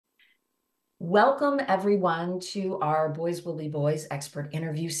Welcome, everyone, to our Boys Will Be Boys expert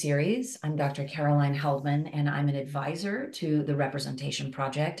interview series. I'm Dr. Caroline Heldman, and I'm an advisor to the Representation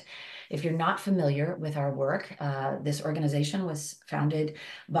Project. If you're not familiar with our work, this organization was founded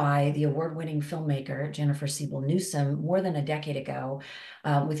by the award-winning filmmaker Jennifer Siebel Newsom more than a decade ago,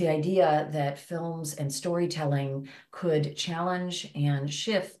 with the idea that films and storytelling could challenge and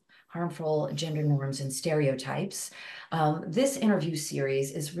shift harmful gender norms and stereotypes. This interview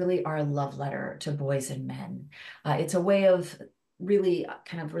series is really our love letter to boys and men. It's a way of really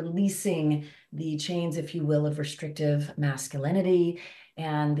kind of releasing the chains, if you will, of restrictive masculinity.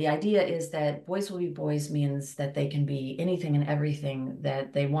 And the idea is that boys will be boys means that they can be anything and everything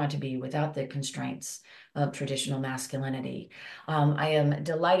that they want to be without the constraints of traditional masculinity. I am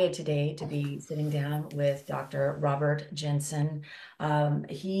delighted today to be sitting down with Dr. Robert Jensen.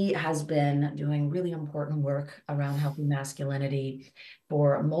 He has been doing really important work around healthy masculinity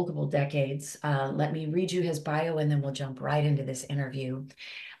for multiple decades. Let me read you his bio and then we'll jump right into this interview.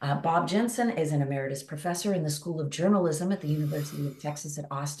 Bob Jensen is an emeritus professor in the School of Journalism at the University of Texas at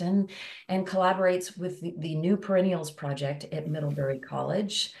Austin and collaborates with the New Perennials Project at Middlebury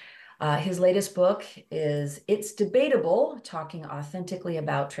College. His latest book is It's Debatable, Talking Authentically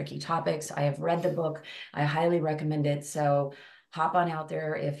About Tricky Topics. I have read the book. I highly recommend it. So hop on out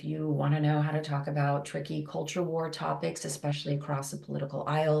there if you want to know how to talk about tricky culture war topics, especially across the political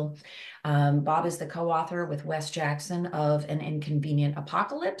aisle. Bob is the co-author with Wes Jackson of An Inconvenient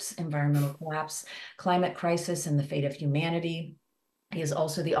Apocalypse, Environmental Collapse, Climate Crisis, and the Fate of Humanity. He is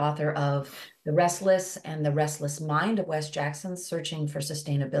also the author of The Restless and the Restless Mind of Wes Jackson's Searching for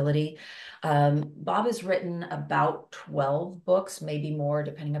Sustainability. Bob has written about 12 books, maybe more,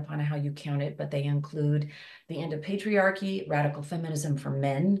 depending upon how you count it, but they include The End of Patriarchy, Radical Feminism for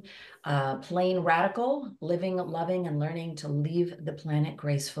Men, Plain Radical, Living, Loving, and Learning to Leave the Planet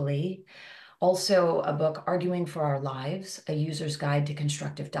Gracefully. Also a book, Arguing for Our Lives, A User's Guide to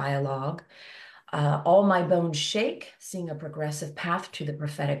Constructive Dialogue. All My Bones Shake, Seeing a Progressive Path to the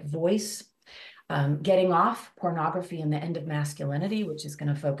Prophetic Voice. Getting Off, Pornography and the End of Masculinity, which is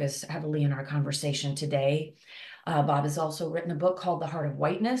going to focus heavily in our conversation today. Bob has also written a book called The Heart of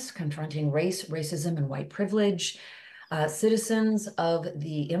Whiteness, Confronting Race, Racism, and White Privilege. Citizens of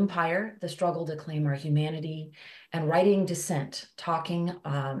the Empire, The Struggle to Claim Our Humanity, and Writing Dissent, taking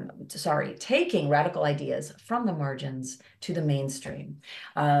radical ideas from the margins to the mainstream.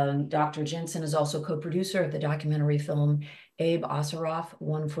 Dr. Jensen is also co-producer of the documentary film Abe Oseroff,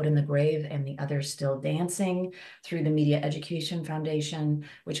 One Foot in the Grave and the Other Still Dancing, through the Media Education Foundation,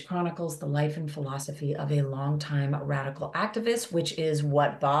 which chronicles the life and philosophy of a longtime radical activist, which is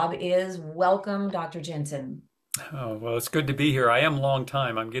what Bob is. Welcome, Dr. Jensen. Oh, well, it's good to be here. I am long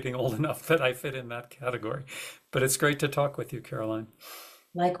time. I'm getting old enough that I fit in that category. But it's great to talk with you, Caroline.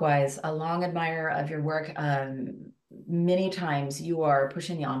 Likewise, a long admirer of your work. Many times you are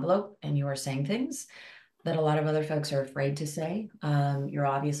pushing the envelope and you are saying things that a lot of other folks are afraid to say. You're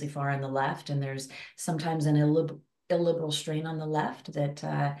obviously far on the left, and there's sometimes an illiberal strain on the left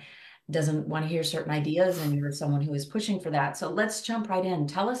that doesn't want to hear certain ideas, and you're someone who is pushing for that. So let's jump right in.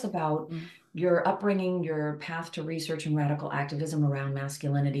 Tell us about your upbringing, your path to research and radical activism around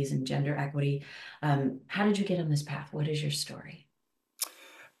masculinities and gender equity. How did you get on this path? What is your story?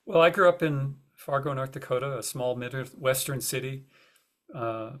 Well, I grew up in Fargo, North Dakota, a small Midwestern city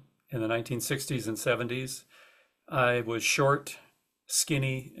in the 1960s and 70s. I was short,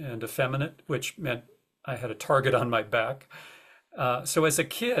 skinny, and effeminate, which meant I had a target on my back. So as a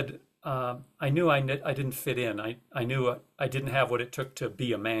kid, I knew I didn't fit in. I knew I didn't have what it took to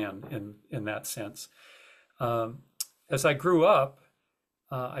be a man in that sense. As I grew up,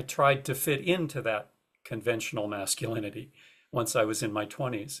 I tried to fit into that conventional masculinity once I was in my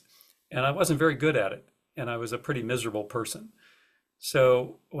 20s. And I wasn't very good at it. And I was a pretty miserable person.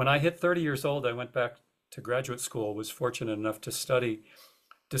 So when I hit 30 years old, I went back to graduate school, was fortunate enough to study,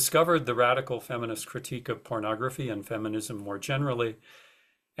 discovered the radical feminist critique of pornography and feminism more generally.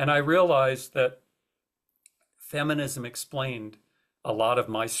 And I realized that feminism explained a lot of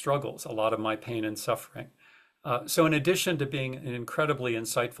my struggles, a lot of my pain and suffering. So in addition to being an incredibly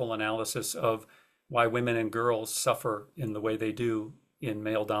insightful analysis of why women and girls suffer in the way they do in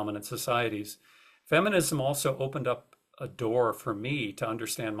male-dominant societies, feminism also opened up a door for me to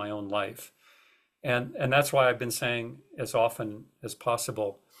understand my own life. And that's why I've been saying as often as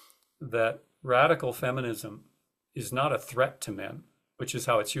possible that radical feminism is not a threat to men, which is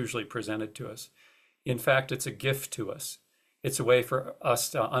how it's usually presented to us. In fact, it's a gift to us. It's a way for us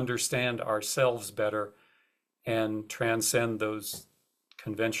to understand ourselves better and transcend those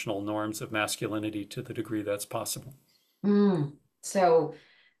conventional norms of masculinity to the degree that's possible. So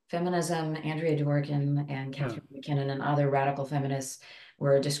feminism, Andrea Dworkin and Yeah, Catherine McKinnon and other radical feminists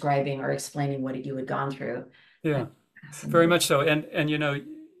were describing or explaining what you had gone through. yeah, That's very fascinating. much so. And you know,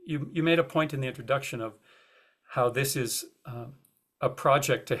 you made a point in the introduction of how this is a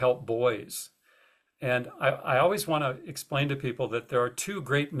project to help boys. And I always want to explain to people that there are two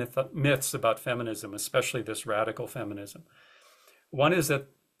great myths about feminism, especially this radical feminism. One is that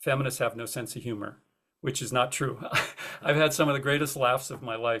feminists have no sense of humor, which is not true. I've had some of the greatest laughs of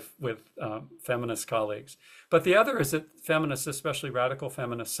my life with feminist colleagues. But the other is that feminists, especially radical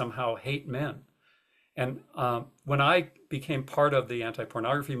feminists, somehow hate men. And when I became part of the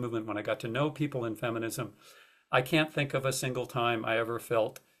anti-pornography movement, when I got to know people in feminism, I can't think of a single time I ever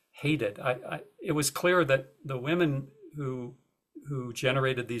felt hated. It was clear that the women who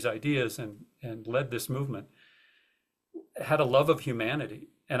generated these ideas and led this movement had a love of humanity.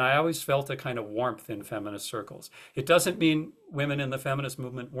 And I always felt a kind of warmth in feminist circles. It doesn't mean women in the feminist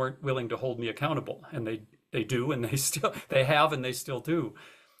movement weren't willing to hold me accountable, and they do, and they have, and they still do,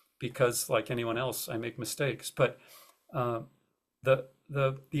 because like anyone else, I make mistakes. But uh,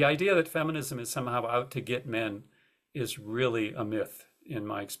 the idea that feminism is somehow out to get men is really a myth in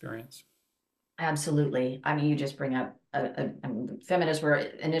my experience. Absolutely. I mean, you just bring up feminists were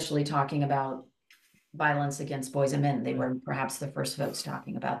initially talking about violence against boys and men. They Yeah. were perhaps the first folks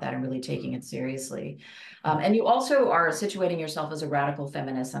talking about that and really taking Mm. it seriously. Yeah. And you also are situating yourself as a radical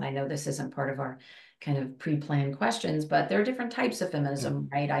feminist. And I know this isn't part of our kind of pre-planned questions, but there are different types of Yeah. feminism,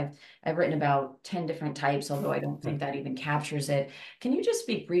 right? I've written about 10 different types, although I don't Yeah. think that even captures it. Can you just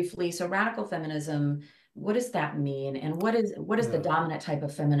speak briefly? So radical feminism, what does that mean? And what is the Yeah. dominant type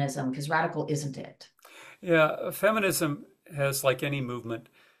of feminism? Because radical isn't it. Yeah. Feminism has, like any movement,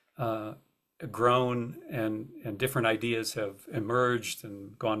 uh, grown and different ideas have emerged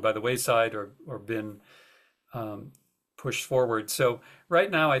and gone by the wayside or been um, pushed forward. So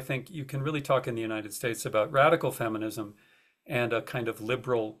right now, I think you can really talk in the United States about radical feminism and a kind of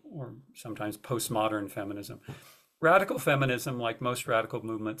liberal or sometimes postmodern feminism. Radical feminism, like most radical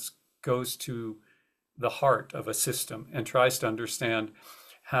movements, goes to the heart of a system and tries to understand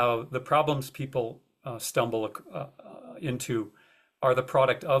how the problems people stumble into are the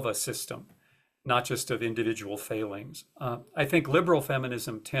product of a system, not just of individual failings. I think liberal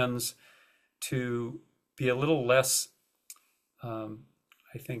feminism tends to be a little less, um,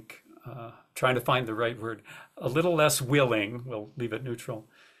 I think, trying to find the right word, a little less willing, we'll leave it neutral,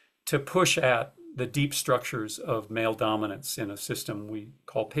 to push at the deep structures of male dominance in a system we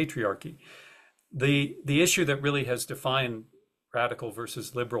call patriarchy. The issue that really has defined radical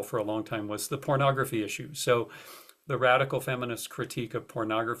versus liberal for a long time was the pornography issue. So the radical feminist critique of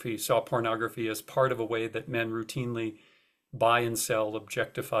pornography saw pornography as part of a way that men routinely buy and sell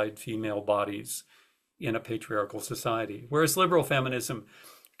objectified female bodies in a patriarchal society. Whereas liberal feminism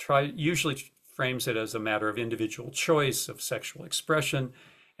usually frames it as a matter of individual choice, of sexual expression,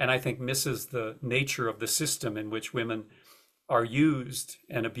 and I think misses the nature of the system in which women are used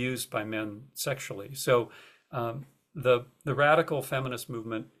and abused by men sexually. So the radical feminist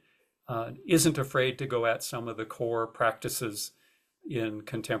movement isn't afraid to go at some of the core practices in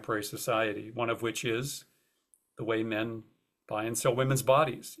contemporary society, one of which is the way men buy and sell women's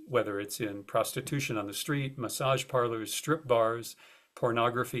bodies, whether it's in prostitution on the street, massage parlors, strip bars,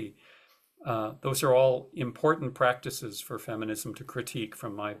 pornography. Those are all important practices for feminism to critique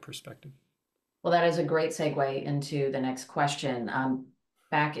from my perspective. Well, that is a great segue into the next question.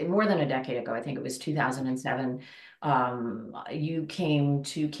 Back in more than a decade ago, I think it was 2007, you came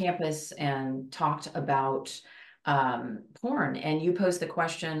to campus and talked about porn, and you posed the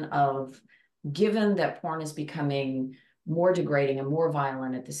question of, given that porn is becoming more degrading and more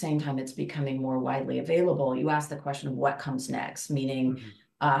violent at the same time it's becoming more widely available, you asked the question of what comes next, meaning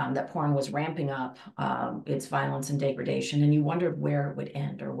Mhm. that porn was ramping up its violence and degradation, and you wondered where it would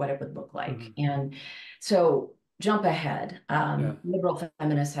end or what it would look like. Mhm. And so, jump ahead. Yeah. Liberal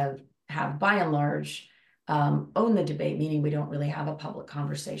feminists have by and large owned the debate, meaning we don't really have a public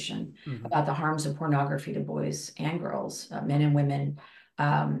conversation Mhm. about the harms of pornography to boys and girls, men and women.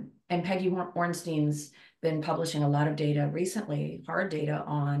 And Peggy Ornstein's been publishing a lot of data recently, hard data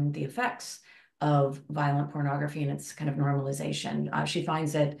on the effects of violent pornography and its kind of normalization. She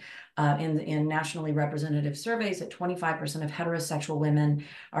finds that in nationally representative surveys that 25% of heterosexual women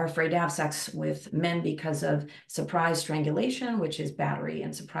are afraid to have sex with men because of surprise strangulation, which is battery,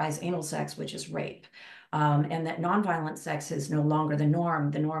 and surprise anal sex, which is rape. And that nonviolent sex is no longer the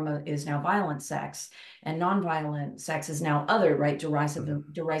norm. The norm is now violent sex, and nonviolent sex is now other, right?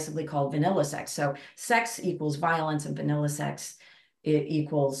 Mhm. Derisively called vanilla sex. So sex equals violence, and vanilla sex it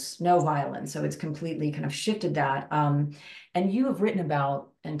equals no violence. So it's completely kind of shifted that. And you have written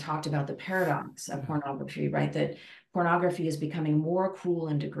about and talked about the paradox of pornography, right? That pornography is becoming more cruel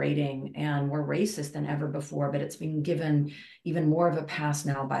and degrading and more racist than ever before, but it's being given even more of a pass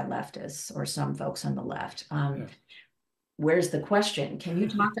now by leftists or some folks on the left. Yeah. Where's the question? Can you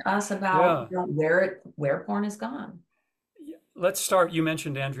talk to us about Yeah. where porn has gone? Let's start. You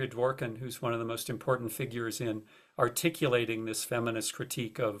mentioned Andrea Dworkin, who's one of the most important figures in articulating this feminist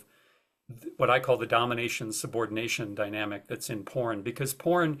critique of what I call the domination subordination dynamic that's in porn, because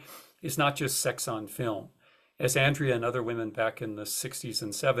porn is not just sex on film. As Andrea and other women back in the 60s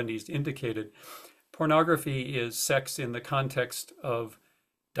and 70s indicated, pornography is sex in the context of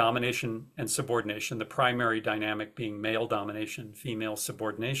domination and subordination, the primary dynamic being male domination, female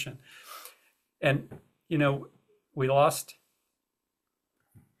subordination. And, you know, we lost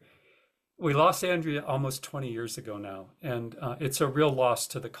Andrea almost 20 years ago now, and it's a real loss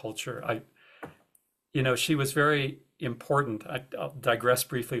to the culture. She was very important. I'll digress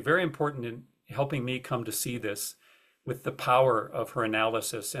briefly. Very important in helping me come to see this, with the power of her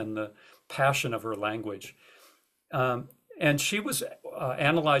analysis and the passion of her language. And she was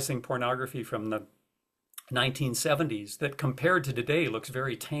analyzing pornography from the 1970s that, compared to today, looks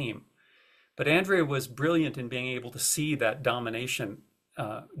very tame. But Andrea was brilliant in being able to see that domination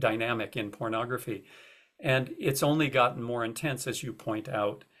dynamic in pornography. And it's only gotten more intense, as you point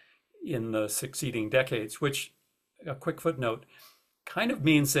out, in the succeeding decades, which, a quick footnote, kind of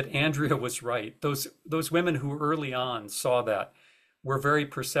means that Andrea was right. Those women who early on saw that were very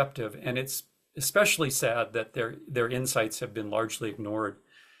perceptive, and it's especially sad that their insights have been largely ignored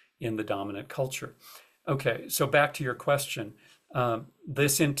in the dominant culture. Okay, so back to your question.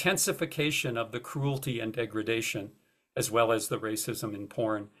 This intensification of the cruelty and degradation, as well as the racism in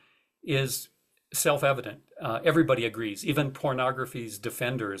porn, is self-evident. Everybody agrees. Even pornography's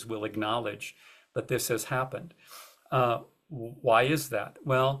defenders will acknowledge that this has happened. Why is that?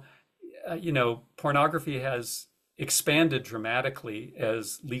 Well, pornography has expanded dramatically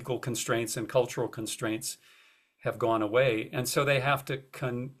as legal constraints and cultural constraints have gone away. And so they have to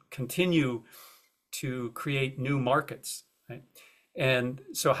continue to create new markets, right? And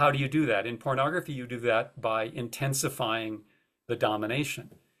so how do you do that? In pornography, you do that by intensifying the domination.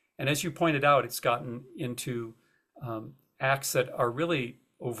 And as you pointed out, it's gotten into acts that are really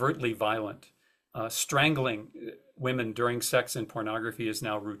overtly violent. Strangling women during sex in pornography is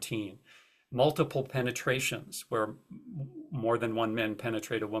now routine. Multiple penetrations, where more than one man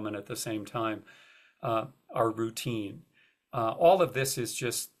penetrate a woman at the same time, are routine. All of this is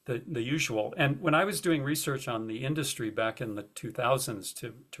just the usual. And when I was doing research on the industry back in the 2000s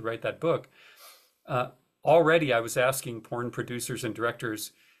to write that book, already I was asking porn producers and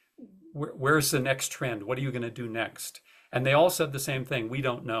directors, where's the next trend? What are you going to do next? And they all said the same thing: we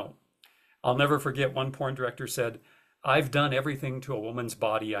don't know. I'll never forget one porn director said, I've done everything to a woman's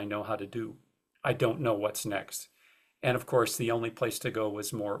body I know how to do. I don't know what's next. And of course, the only place to go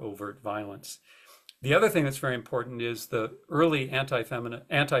was more overt violence. The other thing that's very important is the early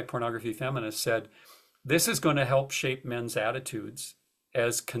anti-pornography feminists said, this is going to help shape men's attitudes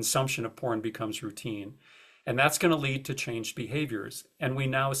as consumption of porn becomes routine. And that's going to lead to changed behaviors. And we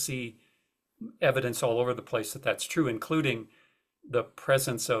now see evidence all over the place that that's true, including the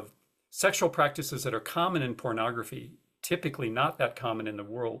presence of sexual practices that are common in pornography, typically not that common in the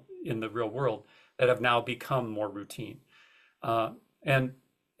real world, that have now become more routine. And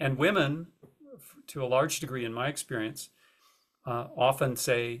women, to a large degree, in my experience, often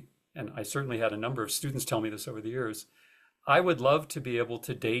say, and I certainly had a number of students tell me this over the years, I would love to be able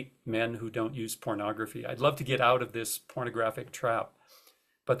to date men who don't use pornography. I'd love to get out of this pornographic trap.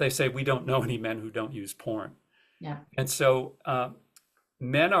 But they say, we don't know any men who don't use porn. Yeah. And so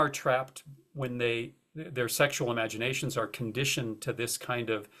men are trapped when their sexual imaginations are conditioned to this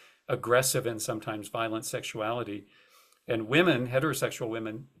kind of aggressive and sometimes violent sexuality. And women, heterosexual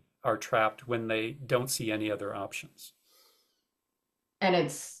women, are trapped when they don't see any other options. And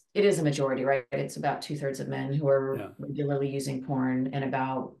it is a majority, right? It's about 2/3 of men who are regularly using porn, and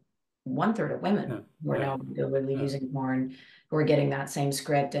about 1/3 of women who are now regularly using porn, who are getting that same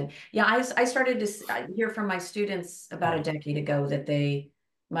script. And I started to hear from my students about a decade ago that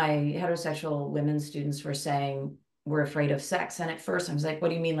my heterosexual women students were saying, we're afraid of sex. And at first I was like, what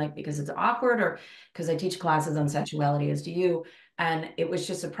do you mean? Like, because it's awkward, or because I teach classes on sexuality, as do you? And it was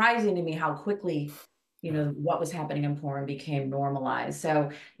just surprising to me how quickly, what was happening in porn became normalized. So,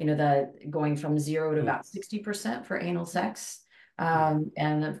 the going from 0 to about 60% for anal sex,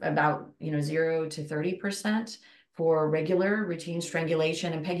 and about, 0 to 30% for regular routine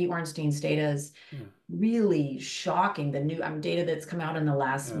strangulation. And Peggy Ornstein's data is Yeah. really shocking. The new data that's come out in the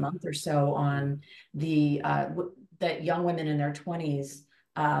last Yeah. month or so Yeah. on the that young women in their 20s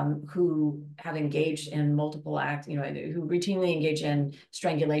who have engaged in multiple acts, who routinely engage in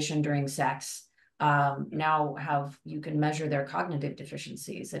strangulation during sex, now you can measure their cognitive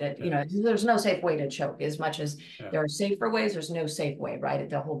deficiencies. That Yeah. there's no safe way to choke. As much as Yeah. there are safer ways, there's no safe way, right?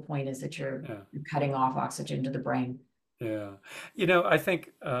 The whole point is that Yeah. you're cutting off oxygen to the brain. Yeah. I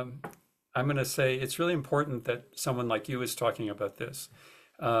think I'm going to say it's really important that someone like you is talking about this.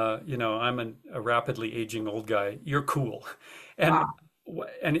 I'm a rapidly aging old guy. You're cool. And Wow.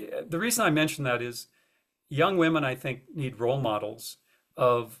 and the reason I mention that is young women, I think, need role models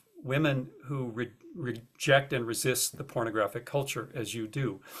of women who reject and resist the pornographic culture as you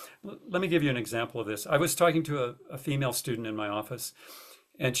do. Let me give you an example of this. I was talking to a female student in my office,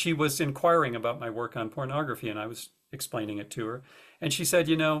 and she was inquiring about my work on pornography, and I was explaining it to her. And she said,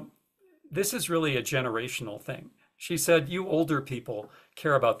 this is really a generational thing. She said, you older people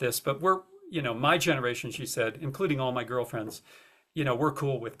care about this, but my generation, she said, including all my girlfriends, we're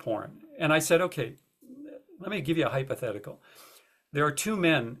cool with porn. And I said, okay, let me give you a hypothetical. There are two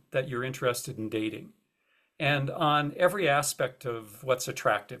men that you're interested in dating. And on every aspect of what's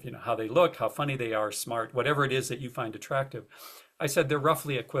attractive, how they look, how funny they are, smart, whatever it is that you find attractive, I said they're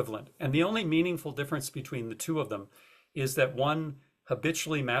roughly equivalent. And the only meaningful difference between the two of them is that one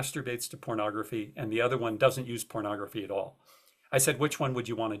habitually masturbates to pornography and the other one doesn't use pornography at all. I said, which one would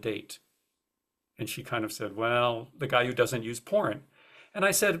you want to date? And she kind of said, well, the guy who doesn't use porn. And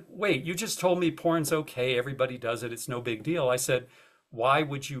I said, wait, you just told me porn's okay, everybody does it, it's no big deal. I said, why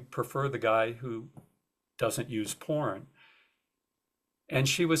would you prefer the guy who doesn't use porn? And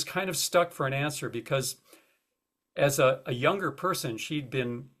she was kind of stuck for an answer because as a younger person, she'd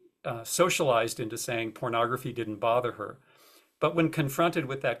been socialized into saying pornography didn't bother her. But when confronted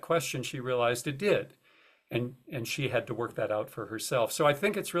with that question, she realized it did. And she had to work that out for herself. So I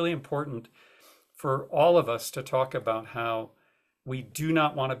think it's really important for all of us to talk about how we do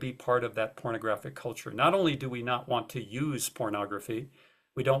not want to be part of that pornographic culture. Not only do we not want to use pornography,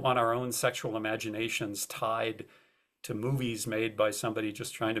 we don't want our own sexual imaginations tied to movies made by somebody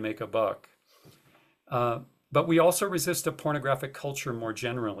just trying to make a buck. But we also resist a pornographic culture more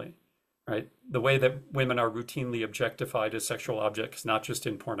generally, right? The way that women are routinely objectified as sexual objects, not just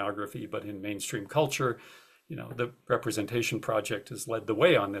in pornography, but in mainstream culture. The Representation Project has led the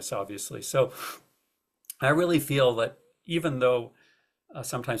way on this, obviously. So I really feel that even though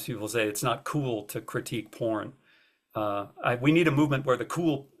sometimes people say it's not cool to critique porn, we need a movement where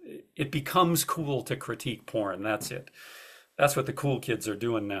it becomes cool to critique porn. That's it. That's what the cool kids are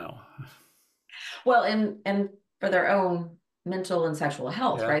doing now. Well, and for their own mental and sexual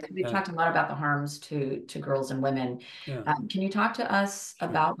health, Yeah, right? We've yeah, talked a lot about the harms to girls and women. yeah, Can you talk to us sure.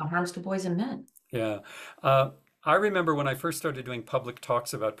 about the harms to boys and men? Yeah. I remember when I first started doing public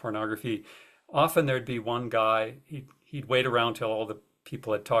talks about pornography, often there'd be one guy, he'd wait around till all the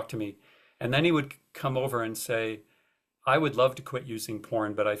people had talked to me, and then he would come over and say, I would love to quit using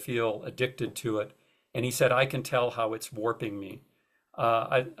porn, but I feel addicted to it. And he said, I can tell how it's warping me.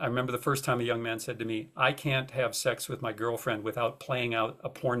 I remember the first time a young man said to me, I can't have sex with my girlfriend without playing out a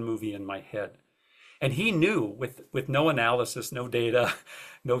porn movie in my head. And he knew with no analysis, no data,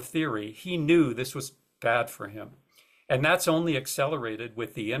 no theory, he knew this was bad for him. And that's only accelerated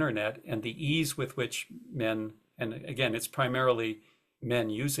with the internet and the ease with which men, and again, it's primarily men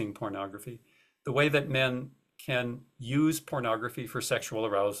using pornography, the way that men can use pornography for sexual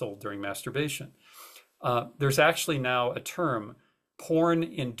arousal during masturbation. There's actually now a term,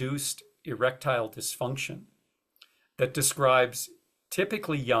 porn-induced erectile dysfunction, that describes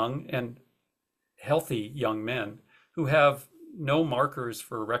typically young and healthy young men who have no markers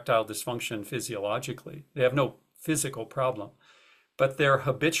for erectile dysfunction physiologically. They have no physical problem, but their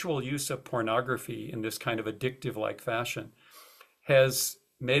habitual use of pornography in this kind of addictive-like fashion has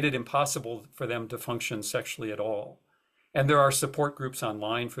made it impossible for them to function sexually at all. And there are support groups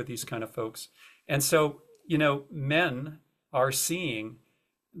online for these kind of folks. And so, men are seeing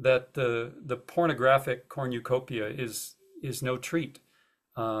that the pornographic cornucopia is no treat.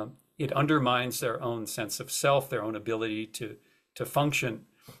 It undermines their own sense of self, their own ability to function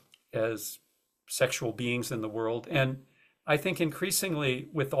as sexual beings in the world. And I think increasingly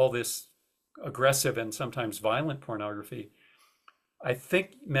with all this aggressive and sometimes violent pornography, I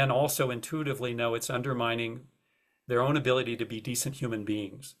think men also intuitively know it's undermining their own ability to be decent human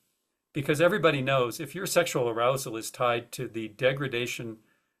beings. Because everybody knows if your sexual arousal is tied to the degradation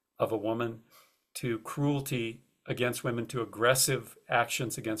of a woman, to cruelty against women, to aggressive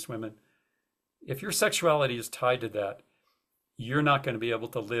actions against women, if your sexuality is tied to that, you're not going to be able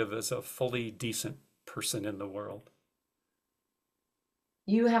to live as a fully decent person in the world.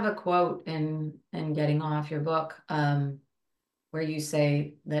 You have a quote in Getting Off your book, where you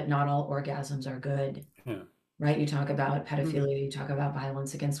say that not all orgasms are good, Yeah. right? You talk about Hmm. pedophilia, you talk about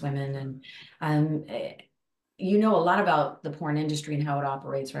violence against women, and um, eh, you know a lot about the porn industry and how it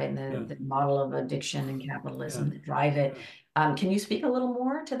operates, right? And Yeah. the model of addiction and Yeah. capitalism that drive it. Yeah. Can you speak a little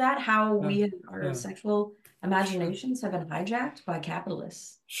more to that? How Yeah. our Yeah. sexual Sure. imaginations have been hijacked by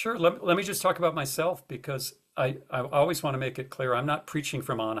capitalists? Sure. Let me just talk about myself because I always want to make it clear I'm not preaching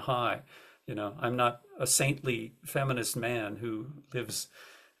from on high. I'm not a saintly feminist man who lives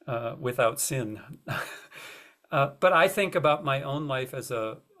without sin. But I think about my own life as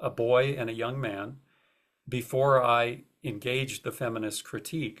a boy and a young man before I engaged the feminist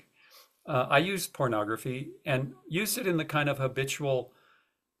critique. I used pornography and used it in the kind of habitual,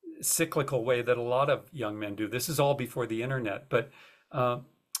 cyclical way that a lot of young men do. This is all before the internet, but uh,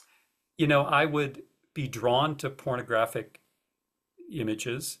 I would be drawn to pornographic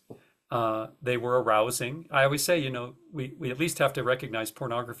images. They were arousing. I always say, we at least have to recognize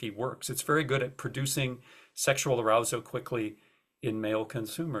pornography works. It's very good at producing sexual arousal quickly in male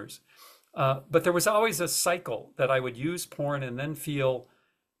consumers. But there was always a cycle that I would use porn and then feel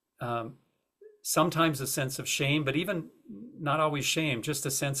um, sometimes a sense of shame, but even not always shame, just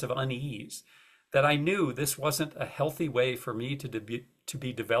a sense of unease that I knew this wasn't a healthy way for me to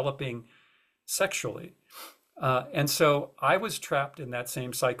be developing sexually. And so I was trapped in that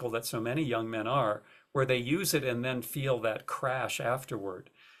same cycle that so many young men are, where they use it and then feel that crash afterward.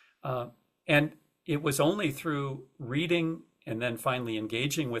 Uh, and it was only through reading and then finally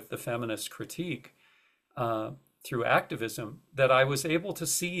engaging with the feminist critique uh, through activism that I was able to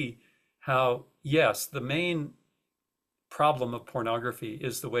see how, yes, the main problem of pornography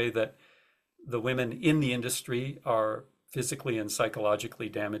is the way that the women in the industry are physically and psychologically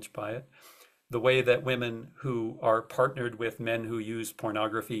damaged by it, the way that women who are partnered with men who use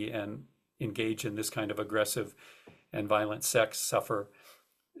pornography and engage in this kind of aggressive and violent sex suffer.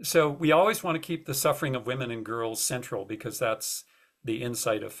 So we always want to keep the suffering of women and girls central because that's the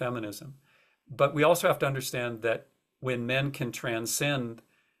insight of feminism. But we also have to understand that when men can transcend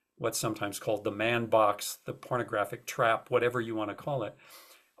what's sometimes called the man box, the pornographic trap, whatever you want to call it,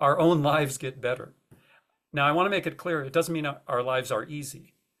 our own lives get better. Now, I want to make it clear, it doesn't mean our lives are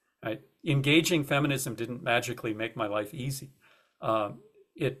easy. Right? Engaging feminism didn't magically make my life easy.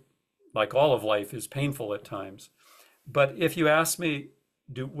 It, like all of life, is painful at times. But if you ask me,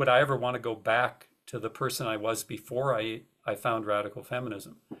 would I ever want to go back to the person I was before I found radical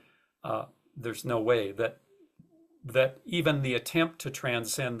feminism? Uh, there's no way that even the attempt to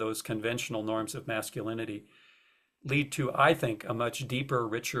transcend those conventional norms of masculinity lead to, I think, a much deeper,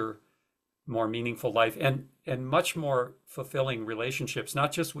 richer, more meaningful life and much more fulfilling relationships,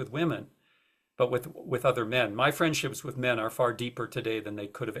 not just with women, but with other men. My friendships with men are far deeper today than they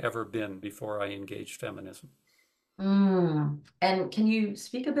could have ever been before I engaged feminism. And can you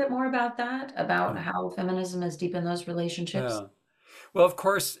speak a bit more about that, about Yeah. how feminism has deepened those relationships? Yeah. Well, of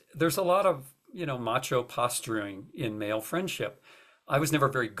course, there's a lot of, macho posturing in male friendship. I was never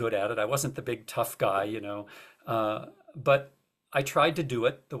very good at it. I wasn't the big tough guy, but I tried to do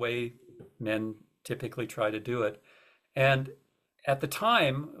it the way men typically try to do it. And at the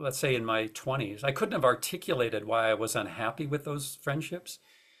time, let's say in my 20s, I couldn't have articulated why I was unhappy with those friendships.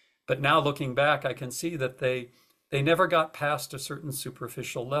 But now looking back, I can see that they never got past a certain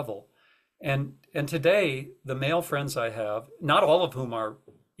superficial level. And today, the male friends I have, not all of whom are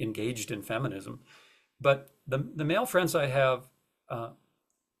engaged in feminism, but the male friends I have, uh,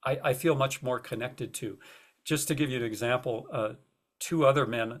 I feel much more connected to. Just to give you an example, two other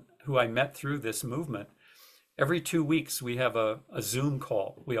men who I met through this movement, every 2 weeks we have a Zoom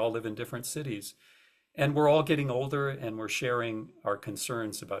call. We all live in different cities. And we're all getting older and we're sharing our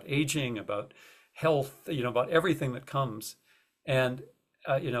concerns about aging, about health, about everything that comes. And,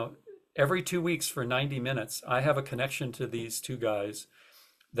 every 2 weeks for 90 minutes, I have a connection to these two guys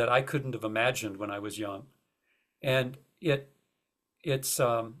that I couldn't have imagined when I was young. And it's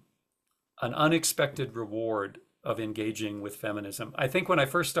an unexpected reward of engaging with feminism. I think when I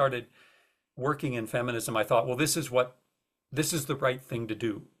first started working in feminism, I thought, well, this is the right thing to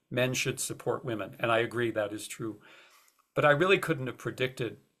do. Men should support women. And I agree that is true. But I really couldn't have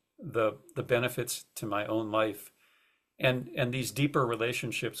predicted the benefits to my own life. And these deeper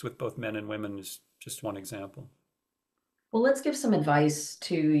relationships with both men and women is just one example. Well, let's give some advice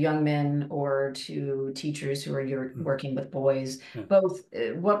to young men or to teachers who are you're Mm, working with boys. yeah, Both,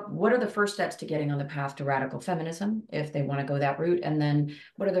 what are the first steps to getting on the path to radical feminism if they want to go that route? And then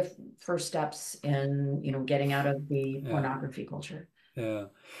what are the first steps in, getting out of the yeah, pornography culture? yeah.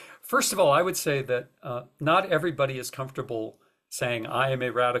 First of all, I would say that not everybody is comfortable saying, I am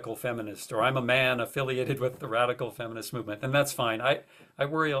a radical feminist or I'm a man affiliated with the radical feminist movement. And that's fine. I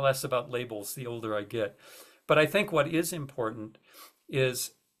worry less about labels the older I get. But I think what is important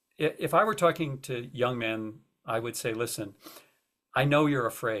is if I were talking to young men, I would say, listen, I know you're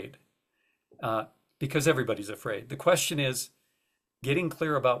afraid uh, because everybody's afraid. The question is getting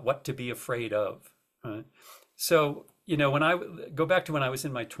clear about what to be afraid of. Right? So, when I go back to when I was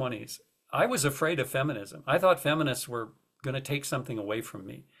in my 20s, I was afraid of feminism. I thought feminists were going to take something away from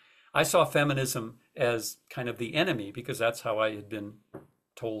me. I saw feminism as kind of the enemy because that's how I had been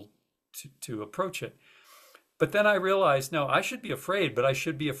told to approach it. But then I realized, no, I should be afraid, but I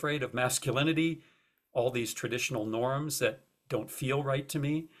should be afraid of masculinity, all these traditional norms that don't feel right to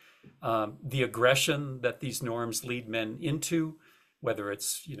me, the aggression that these norms lead men into, whether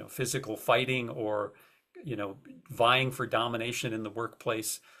it's, physical fighting or, vying for domination in the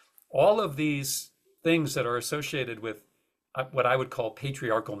workplace. All of these things that are associated with what I would call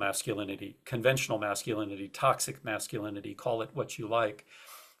patriarchal masculinity, conventional masculinity, toxic masculinity, call it what you like.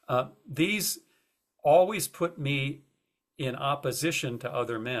 These always put me in opposition to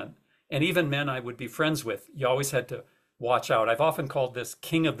other men and even men I would be friends with. You always had to watch out. I've often called this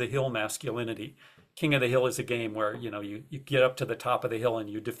king of the hill masculinity. King of the hill is a game where, you get up to the top of the hill and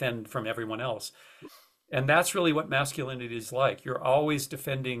you defend from everyone else. And that's really what masculinity is like. You're always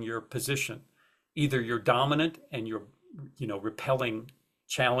defending your position. Either you're dominant and you're, repelling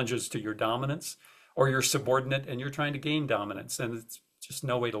challenges to your dominance, or you're subordinate and you're trying to gain dominance. And it's just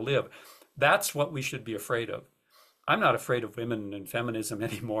no way to live. That's what we should be afraid of. I'm not afraid of women and feminism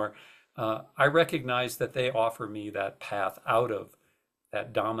anymore. I recognize that they offer me that path out of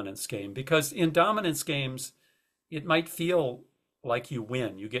that dominance game because in dominance games, it might feel like you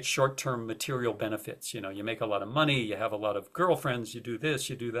win. You get short-term material benefits. You make a lot of money, you have a lot of girlfriends, you do this,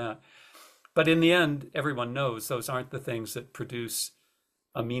 you do that. But in the end, everyone knows those aren't the things that produce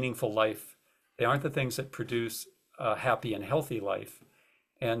a meaningful life. They aren't the things that produce a happy and healthy life.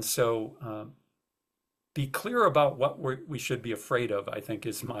 And so be clear about what we should be afraid of, I think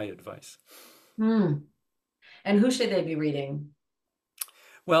is my advice. Hmm. And who should they be reading?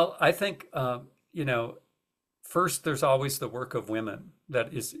 Well, I think, first, there's always the work of women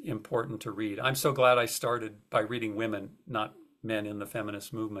that is important to read. I'm so glad I started by reading women, not men in the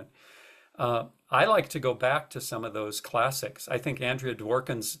feminist movement. I like to go back to some of those classics. I think Andrea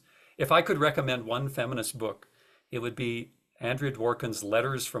Dworkin's, if I could recommend one feminist book, it would be Andrea Dworkin's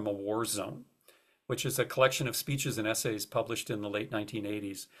Letters from a War Zone, which is a collection of speeches and essays published in the late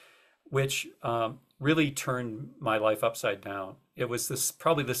 1980s, which really turned my life upside down. It was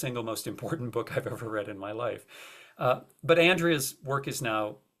probably the single most important book I've ever read in my life. But Andrea's work is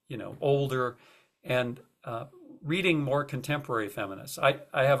now, older and reading more contemporary feminists. I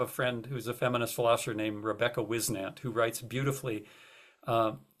have a friend who's a feminist philosopher named Rebecca Wisnant, who writes beautifully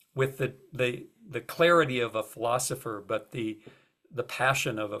with the clarity of a philosopher, but the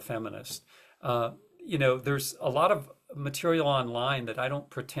passion of a feminist. There's a lot of material online that I don't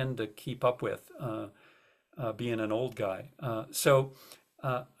pretend to keep up with, being an old guy. So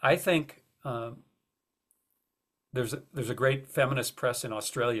I think there's a great feminist press in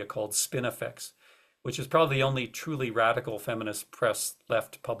Australia called Spinifex, which is probably the only truly radical feminist press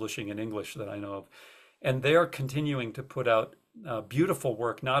left publishing in English that I know of. And they're continuing to put out beautiful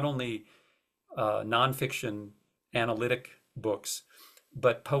work, not only nonfiction analytic books,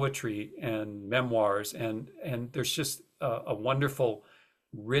 but poetry and memoirs. And there's just a wonderful,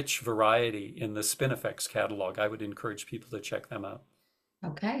 rich variety in the Spinifex catalog. I would encourage people to check them out.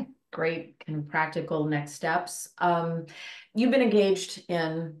 Okay, great and practical next steps. You've been engaged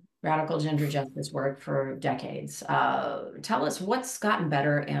in radical gender justice work for decades. Tell us what's gotten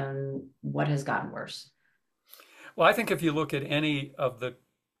better and what has gotten worse. Well, I think if you look at any of the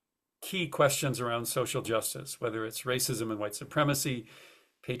key questions around social justice, whether it's racism and white supremacy,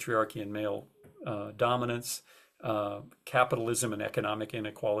 patriarchy and male dominance, capitalism and economic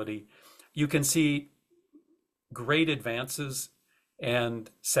inequality, you can see great advances and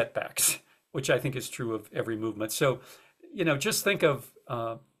setbacks, which I think is true of every movement. So, just think of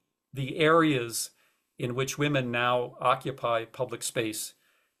the areas in which women now occupy public space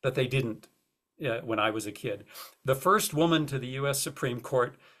that they didn't when I was a kid. The first woman to the U.S. Supreme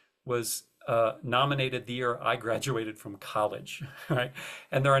Court was nominated the year I graduated from college, right?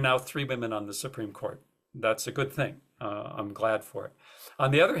 And there are now 3 women on the Supreme Court. that's a good thing. I'm glad for it.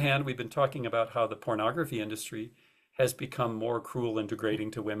 On the other hand, we've been talking about how the pornography industry has become more cruel and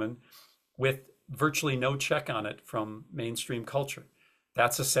degrading to women with virtually no check on it from mainstream culture.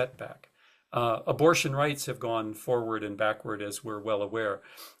 That's a setback. Abortion rights have gone forward and backward, as we're well aware.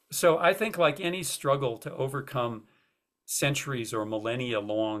 So I think, like any struggle to overcome centuries or millennia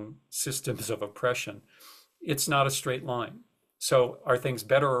long systems of oppression, it's not a straight line. So are things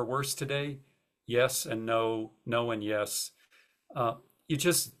better or worse today? Yes and no, no and yes. Uh, you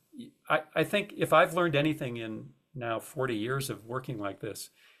just, I think if I've learned anything in now 40 years of working like this,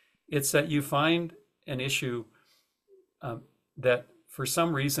 it's that you find an issue that for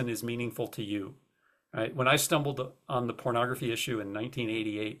some reason is meaningful to you. Right? When I stumbled on the pornography issue in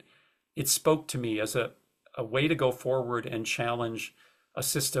 1988, it spoke to me as a way to go forward and challenge a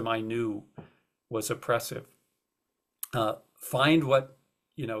system I knew was oppressive. Find what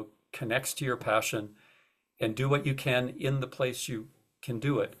connects to your passion, and do what you can in the place you can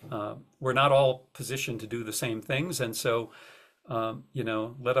do it. We're not all positioned to do the same things, and so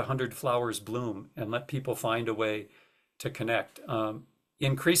let 100 flowers bloom and let people find a way to connect.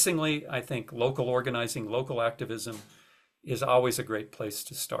 Increasingly, I think local organizing, local activism is always a great place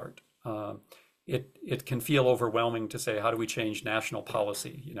to start. It can feel overwhelming to say, how do we change national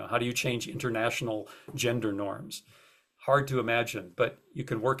policy? How do you change international gender norms? Hard to imagine, but you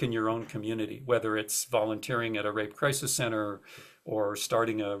can work in your own community, whether it's volunteering at a rape crisis center or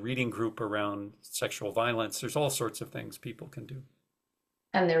starting a reading group around sexual violence. There's all sorts of things people can do.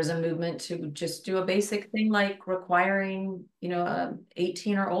 And there's a movement to just do a basic thing like requiring,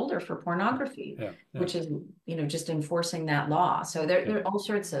 18 or older for pornography, Yeah, yeah, which is, just enforcing that law. So there, yeah, there are all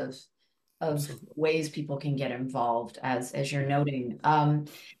sorts of absolutely. ways people can get involved, as you're noting.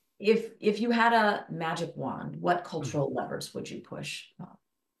 If you had a magic wand, what cultural levers would you push?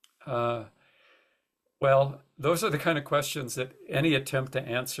 Uh, well, those are the kind of questions that any attempt to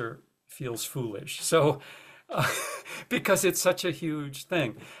answer feels foolish. So, uh, because it's such a huge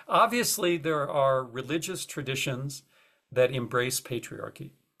thing. Obviously, there are religious traditions that embrace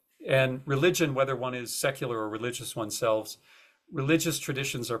patriarchy. And religion, whether one is secular or religious oneself, religious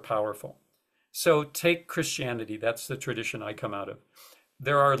traditions are powerful. So take Christianity, that's the tradition I come out of.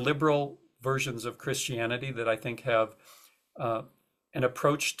 There are liberal versions of Christianity that I think have an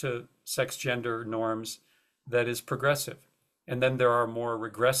approach to sex gender norms that is progressive. And then there are more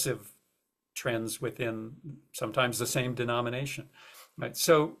regressive trends within sometimes the same denomination. Right?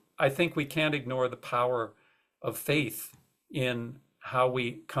 So I think we can't ignore the power of faith in how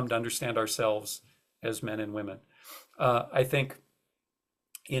we come to understand ourselves as men and women. I think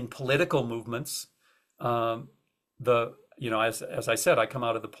in political movements, as I said, I come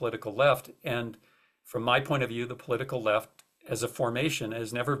out of the political left, and from my point of view, the political left as a formation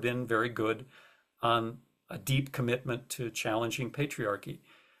has never been very good on a deep commitment to challenging patriarchy.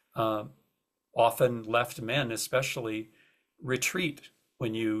 Often left men especially retreat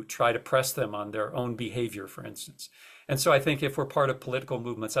when you try to press them on their own behavior, for instance. And so I think if we're part of political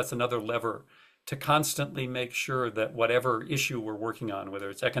movements, that's another lever to constantly make sure that whatever issue we're working on, whether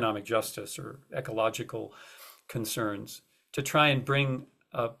it's economic justice or ecological concerns, to try and bring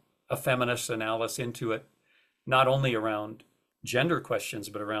a feminist analysis into it, not only around gender questions,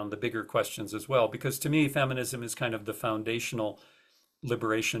 but around the bigger questions as well. Because to me, feminism is kind of the foundational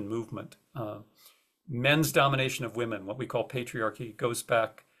liberation movement. Men's domination of women, what we call patriarchy, goes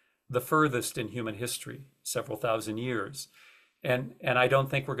back the furthest in human history, several thousand years. And I don't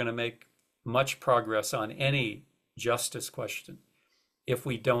think we're going to make much progress on any justice question if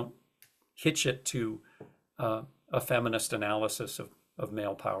we don't hitch it to a feminist analysis of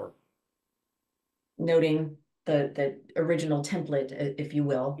male power. Noting the original template, if you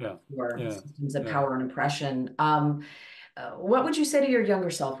will, Yeah, for yeah, systems of yeah, power and oppression. What would you say to your younger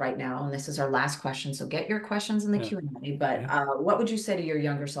self right now? And this is our last question, so get your questions in the yeah, Q&A. But yeah. what would you say to your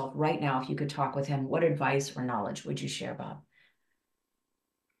younger self right now if you could talk with him? What advice or knowledge would you share, Bob?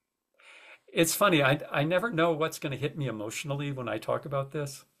 It's funny, I never know what's going to hit me emotionally when I talk about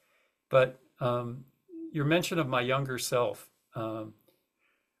this, but your mention of my younger self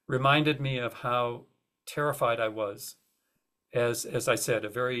reminded me of how terrified I was as I said, a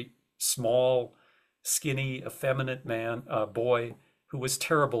very small, skinny, effeminate boy who was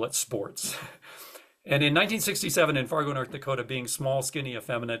terrible at sports. And in 1967 in Fargo, North Dakota, being small, skinny,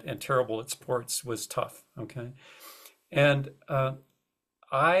 effeminate, and terrible at sports was tough. Okay. And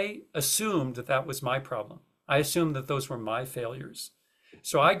I assumed that that was my problem. I assumed that those were my failures.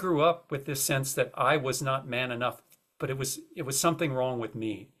 So I grew up with this sense that I was not man enough, but it was something wrong with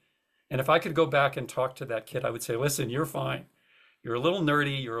me. And if I could go back and talk to that kid, I would say, listen, you're fine. You're a little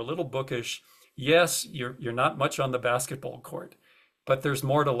nerdy, you're a little bookish, Yes, you're not much on the basketball court, but there's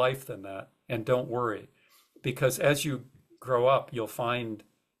more to life than that. And don't worry, because as you grow up, you'll find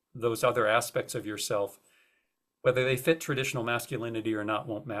those other aspects of yourself, whether they fit traditional masculinity or not,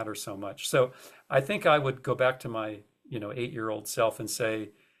 won't matter so much. So I think I would go back to my, 8-year-old self and say,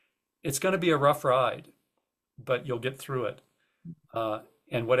 it's going to be a rough ride, but you'll get through it. Uh,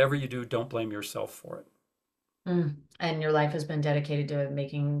 and whatever you do, don't blame yourself for it. And your life has been dedicated to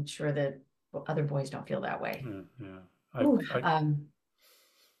making sure that other boys don't feel that way. Yeah, yeah. I, Ooh, I,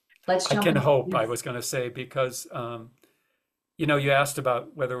 let's I jump can into hope, I this. was going to say, because, you asked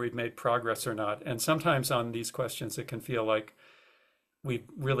about whether we've made progress or not. And sometimes on these questions, it can feel like we've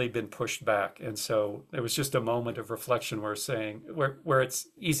really been pushed back. And so there was just a moment of reflection where it's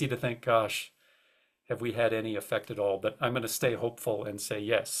easy to think, gosh, have we had any effect at all? But I'm going to stay hopeful and say,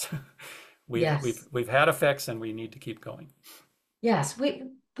 yes, we've, we've, Yes. we've had effects and we need to keep going. Yes, we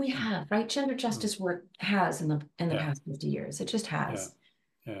have, right? Gender Mm. justice work has in the Yeah, past 50 years. It just yeah, has.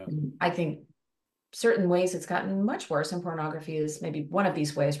 yeah, And I think certain ways it's gotten much worse, and pornography is maybe one of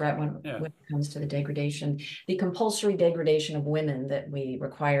these ways, right? yeah. When it comes to the degradation, the compulsory degradation of women that we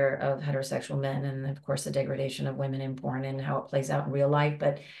require of heterosexual men, and of course the degradation of women in porn and how it plays out in real life.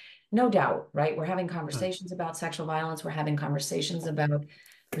 But no doubt, right? We're having Mm. conversations about sexual violence. We're having conversations about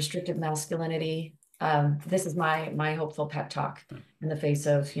restrictive masculinity. This is my hopeful pep talk Mm. in the face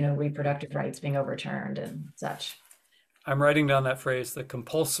of reproductive rights being overturned and such. I'm writing down that phrase, the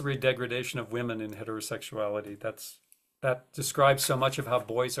compulsory degradation of women in heterosexuality. That describes so much of how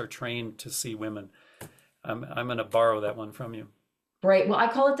boys are trained to see women. I'm going to borrow that one from you. Right. Well, I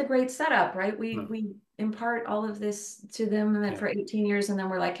call it the great setup, right? We No, we impart all of this to them yeah, for 18 years, and then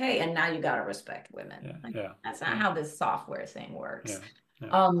we're like, hey, and now you got to respect yeah, women. Like, yeah, that's not yeah, how this software thing yeah, works.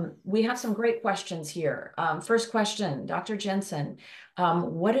 yeah. We have some great questions here. First question, Dr. Jensen,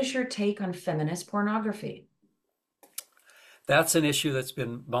 what is your take on feminist pornography? That's an issue that's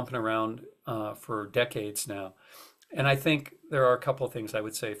been bumping around for decades now. And I think there are a couple of things I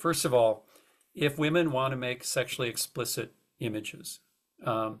would say. First of all, if women want to make sexually explicit images,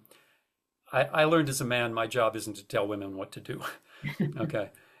 um, I learned as a man, my job isn't to tell women what to do. Okay.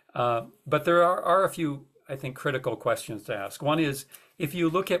 But there are a few, I think, critical questions to ask. One is, if you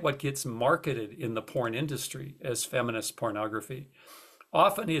look at what gets marketed in the porn industry as feminist pornography,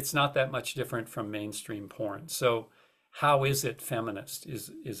 often it's not that much different from mainstream porn. So how is it feminist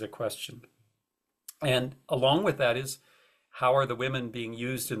is a question. And along with that is, how are the women being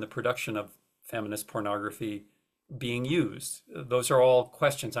used in the production of feminist pornography being used? Those are all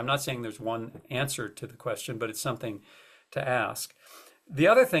questions. I'm not saying there's one answer to the question, but it's something to ask. The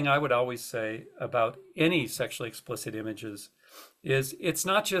other thing I would always say about any sexually explicit images is, it's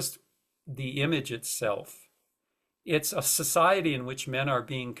not just the image itself. It's a society in which men are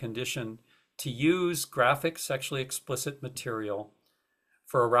being conditioned to use graphic sexually explicit material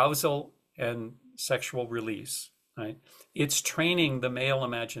for arousal and sexual release, right? It's training the male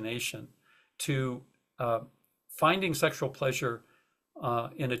imagination to finding sexual pleasure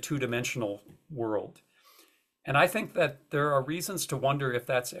in a two-dimensional world. And I think that there are reasons to wonder if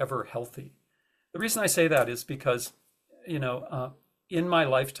that's ever healthy. The reason I say that is because, in my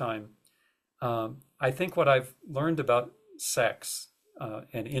lifetime, I think what I've learned about sex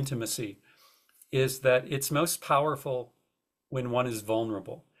and intimacy is that it's most powerful when one is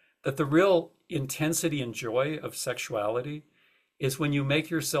vulnerable. That the real intensity and joy of sexuality is when you make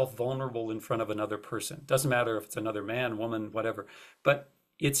yourself vulnerable in front of another person. Doesn't matter if it's another man, woman, whatever, but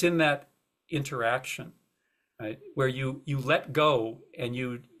it's in that interaction, right, where you let go and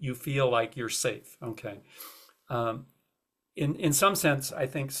you feel like you're safe. Okay. Um, in some sense, I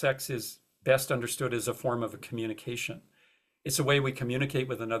think sex is best understood as a form of a communication. It's a way we communicate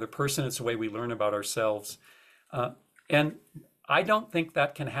with another person. It's a way we learn about ourselves. And I don't think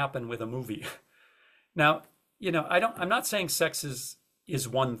that can happen with a movie. Now, I'm not saying sex is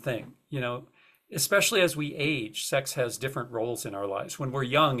one thing, especially as we age, sex has different roles in our lives. When we're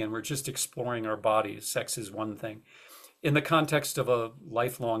young and we're just exploring our bodies, sex is one thing. In the context of a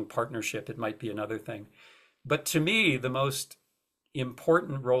lifelong partnership, it might be another thing. But to me, the most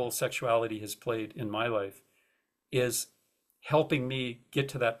important role sexuality has played in my life is helping me get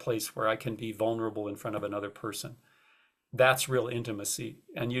to that place where I can be vulnerable in front of another person. That's real intimacy.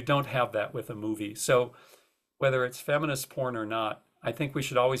 And you don't have that with a movie. So whether it's feminist porn or not, I think we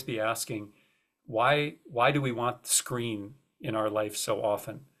should always be asking, why do we want the screen in our life so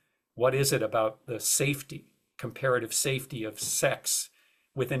often? What is it about the safety, comparative safety of sex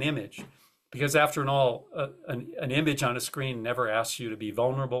with an image? Because after all, an image on a screen never asks you to be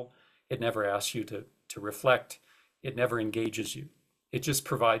vulnerable. It never asks you to reflect. It never engages you. It just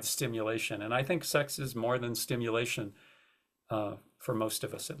provides stimulation. And I think sex is more than stimulation, for most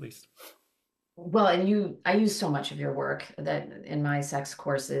of us at least. Well, and I use so much of your work that in my sex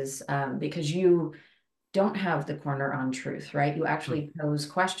courses, because you don't have the corner on truth, right? You Mm, actually pose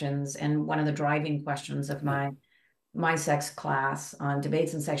questions. And one of the driving questions of yeah, my sex class on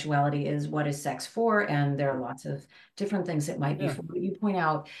debates and sexuality is what is sex for? And there are lots of different things it might be yeah, for. But you point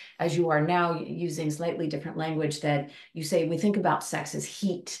out, as you are now using slightly different language, that you say we think about sex as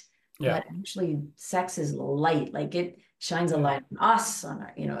heat, yeah, but actually sex is light. Like it shines a yeah, light on us, on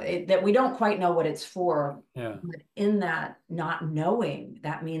our, that we don't quite know what it's for. yeah, But in that not knowing,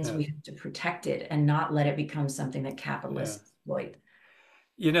 that means yeah, we have to protect it and not let it become something that yeah. capitalists exploit.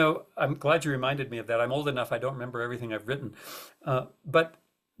 You know, I'm glad you reminded me of that. I'm old enough, I don't remember everything I've written. But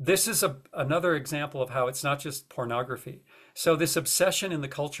this is another example of how it's not just pornography. So, this obsession in the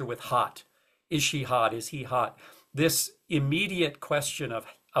culture with hot, is she hot? Is he hot? This immediate question of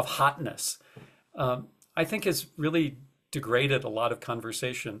hotness, I think has really degraded a lot of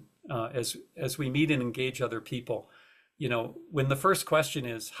conversation as we meet and engage other people. You know, when the first question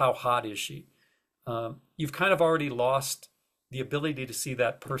is, how hot is she? You've kind of already lost the ability to see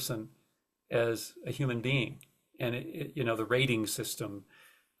that person as a human being. And you know, the rating system,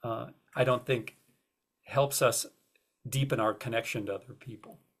 I don't think helps us deepen our connection to other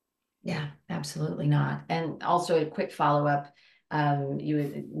people. Yeah, absolutely not. And also a quick follow-up.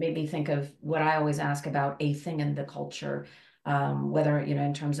 You made me think of what I always ask about a thing in the culture, whether,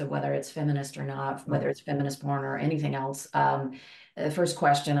 in terms of whether it's feminist or not, Mm, whether it's feminist porn or anything else. The first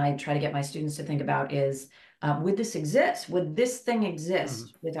question I try to get my students to think about is, would this exist? Would this thing mm,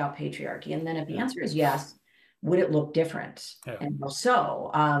 exist without patriarchy? And then if the yeah, answer is yes, would it look different? yeah, And how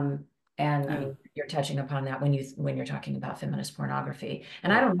so? And I yeah, mean, you're touching upon that when you're talking about feminist pornography.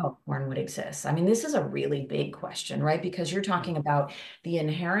 And I yeah, don't know if porn would exist. I mean, this is a really big question, right? Because you're yeah, talking about the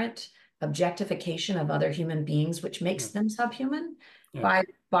inherent objectification of other human beings, which yeah, makes them subhuman yeah,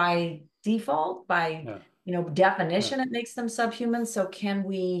 by default, by yeah, yeah. definition, it makes them subhuman. So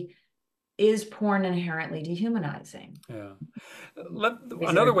is porn inherently dehumanizing? Yeah. Is there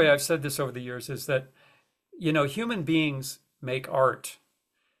Another way I've said this over the years is that, you know, human beings make art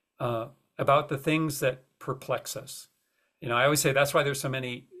uh, about the things that perplex us. You know, I always say that's why there's so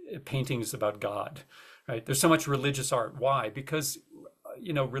many paintings about God, right? There's so much religious art. Why? Because,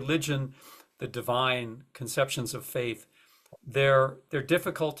 you know, religion, the divine conceptions of faith, they're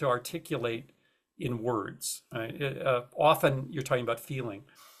difficult to articulate in words. Right? Often you're talking about feeling.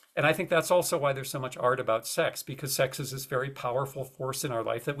 And I think that's also why there's so much art about sex, because sex is this very powerful force in our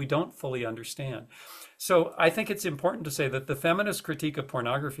life that we don't fully understand. So I think it's important to say that the feminist critique of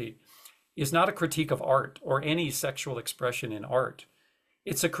pornography is not a critique of art or any sexual expression in art.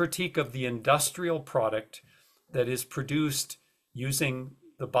 It's a critique of the industrial product that is produced using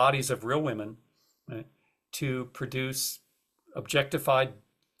the bodies of real women, right, to produce objectified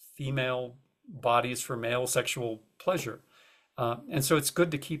female bodies for male sexual pleasure. And so it's good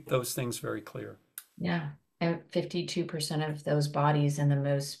to keep those things very clear. Yeah. And 52% of those bodies in the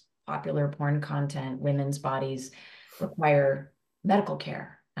most popular porn content, women's bodies, require medical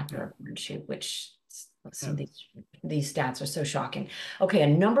care after Yeah, a porn shoot, which some yeah, of these stats are so shocking. Okay, a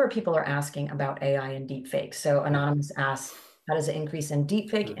number of people are asking about AI and deepfakes. So yeah, Anonymous asks, how does an increase in yeah,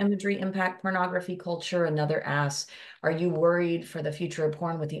 deepfake imagery impact pornography culture? Another asks, are you worried for the future of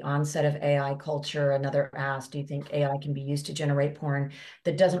porn with the onset of AI culture? Another asks, do you think AI can be used to generate porn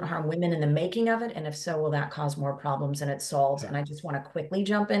that doesn't harm women in the making of it? And if so, will that cause more problems than it solves? yeah. And I just want to quickly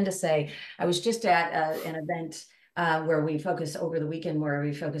jump in to say, I was just at an event where we focused over the weekend, where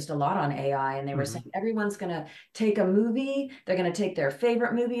we focused a lot on AI, and they were saying Hmm. everyone's going to take a movie, they're going to take their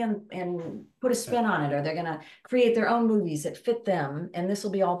favorite movie and put a Yeah, spin on it, or they're going to create their own movies that fit them. And this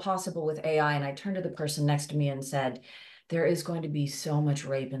will be all possible with AI. And I turned to the person next to me and said, there is going to be so much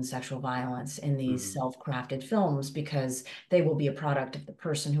rape and sexual violence in these hmm. self-crafted films because they will be a product of the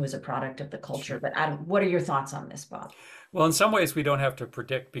person who is a product of the culture. Sure. But Adam, what are your thoughts on this, Bob? Well, in some ways, we don't have to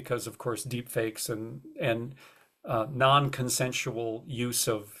predict because, of course, deep fakes and non-consensual use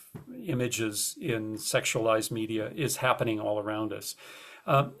of images in sexualized media is happening all around us.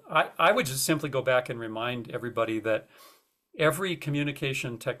 I would just simply go back and remind everybody that every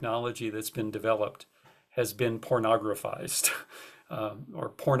communication technology that's been developed has been pornographized or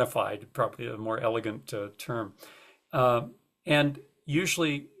pornified, probably a more elegant term, and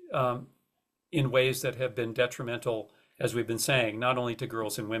usually in ways that have been detrimental, as we've been saying, not only to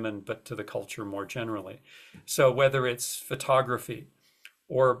girls and women, but to the culture more generally. So whether it's photography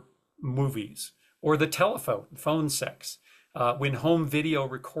or movies or the telephone, phone sex, when home video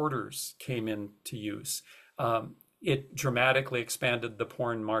recorders came into use, it dramatically expanded the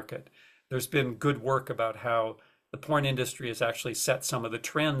porn market. There's been good work about how the porn industry has actually set some of the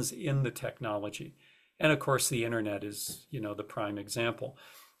trends in the technology. And of course, the internet is, the prime example.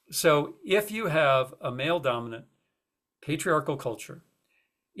 So if you have a male dominant patriarchal culture,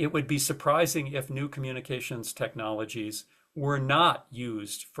 it would be surprising if new communications technologies were not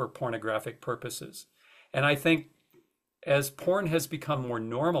used for pornographic purposes. And I think as porn has become more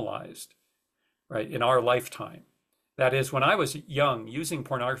normalized, right, in our lifetime, that is, when I was young, using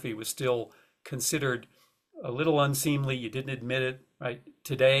pornography was still considered a little unseemly. You didn't admit it, right?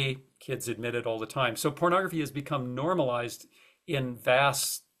 Today, kids admit it all the time. So pornography has become normalized in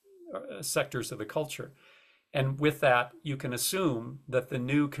vast sectors of the culture. And with that, you can assume that the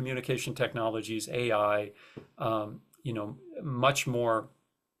new communication technologies, AI, much more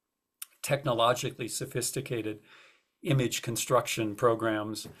technologically sophisticated image construction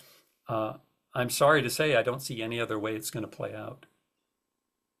programs, I'm sorry to say, I don't see any other way it's going to play out.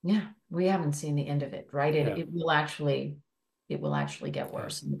 Yeah, we haven't seen the end of it, right? Yeah, It will actually get yeah,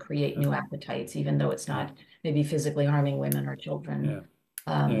 worse and create yeah, new appetites, even though it's yeah, not maybe physically harming women or yeah, children.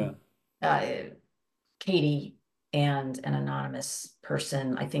 yeah, Um, uh, Katie and an anonymous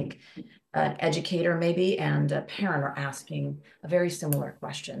person, I think an educator maybe, and a parent are asking a very similar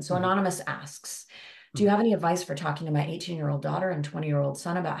question. So mhm, anonymous asks, do you mhm, have any advice for talking to my 18-year-old daughter and 20-year-old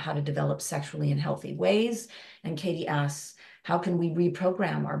son about how to develop sexually in healthy ways? And Katie asks, how can we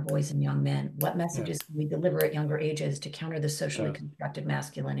reprogram our boys and young men? What yeah, messages can we deliver at younger ages to counter the socially yeah, constructed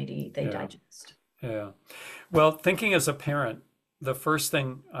masculinity they yeah, digest? yeah. Well, thinking as a parent, the first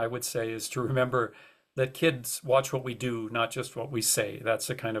thing I would say is to remember that kids watch what we do, not just what we say. That's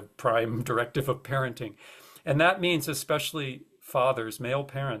a kind of prime directive of parenting. And that means especially fathers, male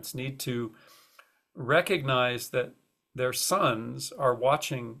parents, need to recognize that their sons are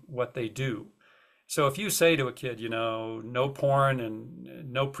watching what they do. So if you say to a kid, no porn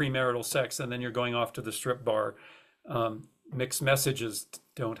and no premarital sex, and then you're going off to the strip bar, mixed messages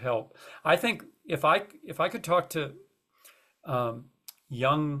don't help. I think if I could talk to um,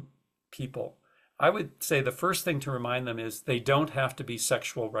 young people, I would say the first thing to remind them is they don't have to be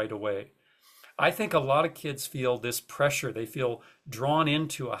sexual right away. I think a lot of kids feel this pressure. They feel drawn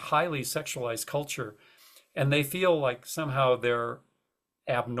into a highly sexualized culture, and they feel like somehow they're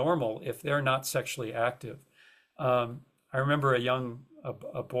abnormal if they're not sexually active. I remember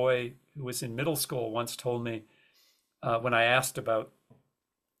a boy who was in middle school once told me when I asked about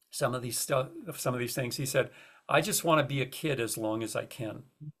some of these things, he said, "I just want to be a kid as long as I can."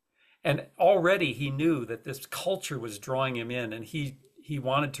 And already he knew that this culture was drawing him in, and he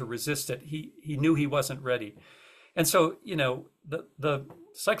wanted to resist it. He knew he wasn't ready. And so, the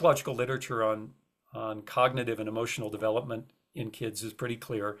psychological literature on cognitive and emotional development in kids is pretty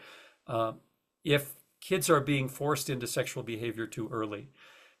clear. Uh, if kids are being forced into sexual behavior too early,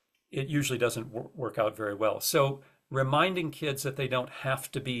 it usually doesn't work out very well. So reminding kids that they don't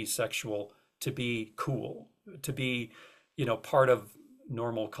have to be sexual to be cool, to be, part of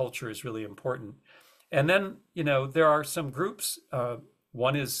normal culture is really important. And then, there are some groups.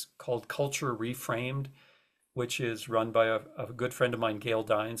 One is called Culture Reframed, which is run by a good friend of mine, Gail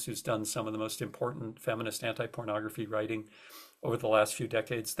Dines, who's done some of the most important feminist anti-pornography writing over the last few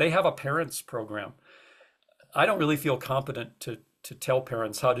decades. They have a parents program. I don't really feel competent to tell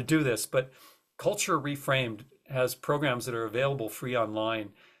parents how to do this, but Culture Reframed has programs that are available free online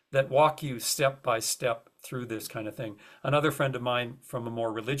that walk you step by step through this kind of thing. Another friend of mine, from a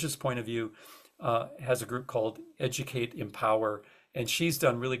more religious point of view, has a group called Educate Empower, and she's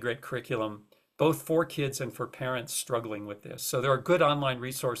done really great curriculum both for kids and for parents struggling with this. So there are good online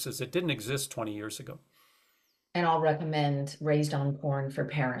resources that didn't exist 20 years ago. And I'll recommend Raised on Porn for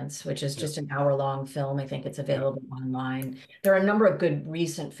Parents, which is Yeah, just an hour-long film. I think it's yeah, available online. There are a number of good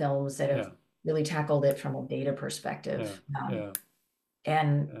recent films that have yeah, really tackled it from a data yeah, perspective. yeah,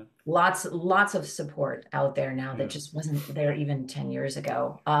 And yeah, lots of support out there now that yeah, just wasn't there even 10 years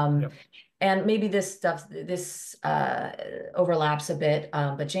ago. yeah. And maybe this overlaps a bit,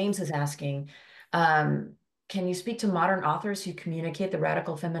 but James is asking, um, can you speak to modern authors who communicate the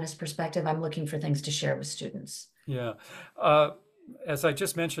radical feminist perspective? I'm looking for things to share with students. Yeah. Uh, as I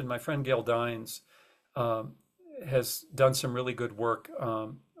just mentioned, my friend Gail Dines um, has done some really good work.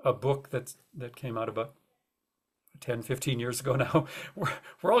 A book that came out about 10, 15 years ago now.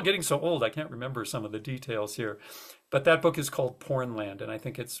 We're all getting so old, I can't remember some of the details here. But that book is called Pornland, and I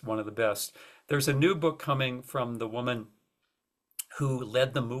think it's one of the best. There's a new book coming from the woman who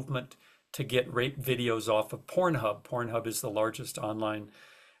led the movement to get rape videos off of Pornhub. Pornhub is the largest online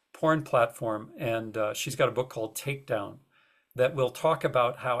porn platform, and she's got a book called Takedown that will talk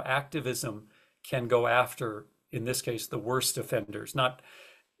about how activism can go after in this case, the worst offenders, not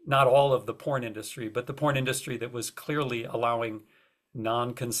all of the porn industry, but the porn industry that was clearly allowing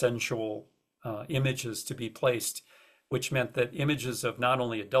non-consensual images to be placed, which meant that images of not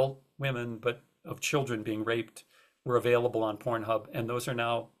only adult women but of children being raped were available on Pornhub, and those are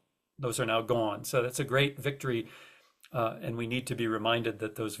now gone. So that's a great victory, and we need to be reminded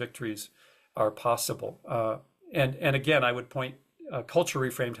that those victories are possible. And again, I would point, Culture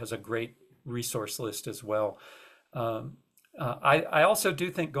Reframed has a great resource list as well. I also do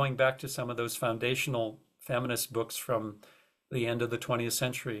think going back to some of those foundational feminist books from the end of the 20th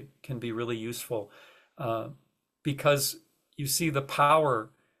century can be really useful, because you see the power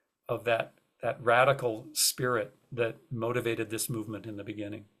of that radical spirit that motivated this movement in the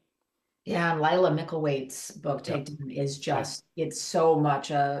beginning. Yeah, and Lila Mickelwait's book Yeah, Takedown is yeah, just, it's so much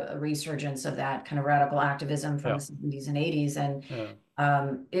a resurgence of that kind of radical activism from yeah, the 70s and 80s. And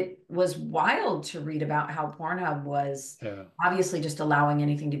yeah, it was wild to read about how Pornhub was yeah, obviously just allowing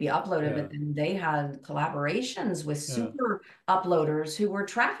anything to be uploaded, yeah, but then they had collaborations with yeah, super uploaders who were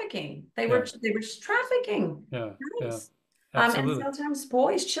trafficking. yeah, They were trafficking yeah, yeah, guys, and absolutely. sometimes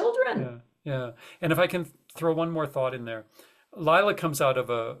boys, children. Yeah, yeah. And if I can throw one more thought in there, Lila comes out of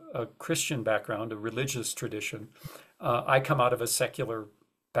a Christian background, a religious tradition. I come out of a secular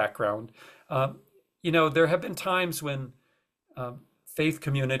background. Uh, there have been times when faith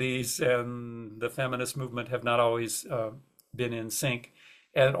communities and the feminist movement have not always been in sync,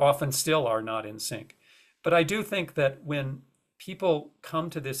 and often still are not in sync. But I do think that when people come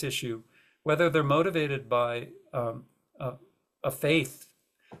to this issue, whether they're motivated by a, a faith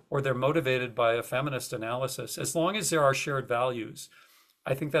or they're motivated by a feminist analysis, as long as there are shared values,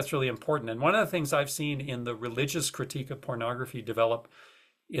 I think that's really important. And one of the things I've seen in the religious critique of pornography develop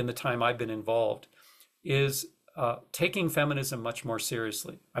in the time I've been involved is taking feminism much more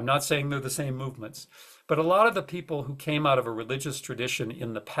seriously. I'm not saying they're the same movements, but a lot of the people who came out of a religious tradition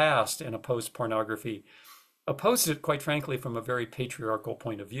in the past and opposed pornography opposed it, quite frankly, from a very patriarchal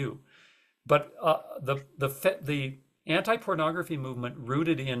point of view. But the anti-pornography movement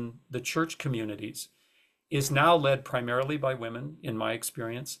rooted in the church communities is now led primarily by women, in my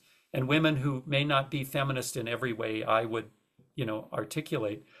experience, and women who may not be feminist in every way I would,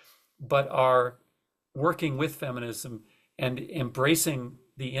 articulate, but are working with feminism and embracing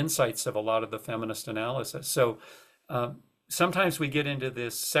the insights of a lot of the feminist analysis. So sometimes we get into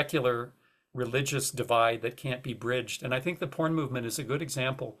this secular religious divide that can't be bridged. And I think the porn movement is a good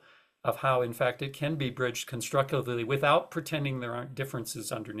example of how, in fact, it can be bridged constructively without pretending there aren't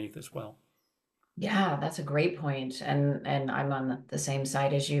differences underneath as well. Yeah, that's a great point. And I'm on the same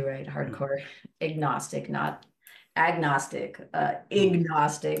side as you, right? Yeah. Hardcore agnostic, not agnostic, Mm.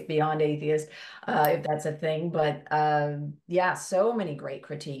 agnostic, beyond atheist, if that's a thing. But yeah, so many great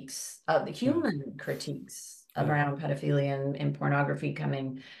critiques, the Yeah. human critiques Yeah. around pedophilia and pornography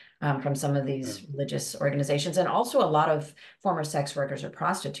coming from some of Yeah. these religious organizations, and also a lot of former sex workers or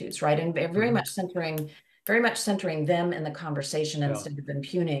prostitutes, right? And Hmm. very much centering them in the conversation Yeah. instead of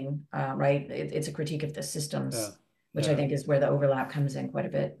impugning, right? It's a critique of the Yeah. systems, which I Yeah. think is where the overlap comes in quite a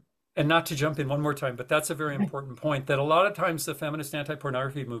bit. And not to jump in one more time, but that's a very important point that a lot of times the feminist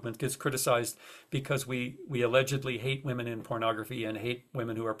anti-pornography movement gets criticized because we allegedly hate women in pornography and hate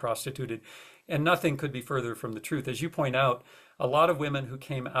women who are prostituted. And nothing could be further from the truth. As you point out, a lot of women who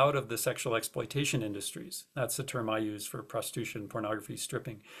came out of the sexual exploitation industries, that's the term I use for prostitution, pornography,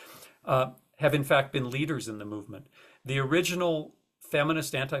 stripping, have in fact been leaders in the movement. The original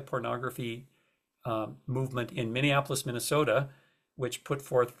feminist anti-pornography movement in Minneapolis, Minnesota, which put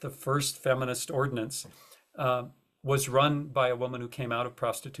forth the first feminist ordinance, was run by a woman who came out of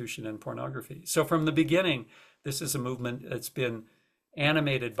prostitution and pornography. So from the beginning, this is a movement that's been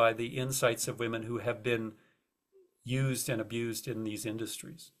animated by the insights of women who have been used and abused in these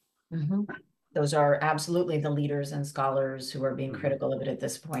industries. Mhm. Those are absolutely the leaders and scholars who are being Hmm. critical of it at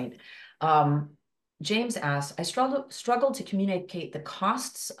this point. Um, James asks, I struggle to communicate the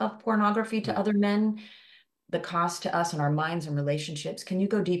costs of pornography to Yeah, other men, the cost to us and our minds and relationships. Can you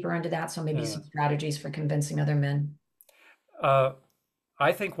go deeper into that? So maybe yeah. some strategies for convincing other men. Uh,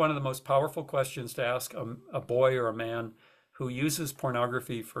 I think one of the most powerful questions to ask a boy or a man who uses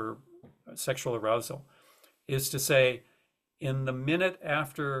pornography for sexual arousal is to say, in the minute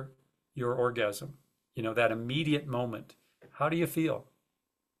after your orgasm, that immediate moment, how do you feel?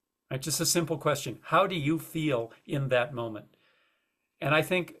 Right? Just a simple question. How do you feel in that moment? And I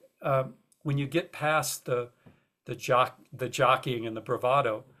think when you get past the jockeying and the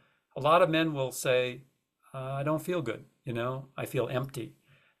bravado, a lot of men will say, "I don't feel good. I feel empty."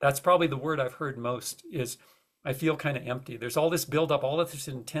 That's probably the word I've heard most is I feel kind of empty. There's all this buildup, all of this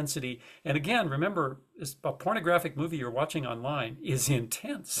intensity. And again, remember, a pornographic movie you're watching online is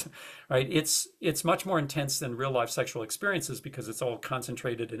intense, right? It's much more intense than real life sexual experiences because it's all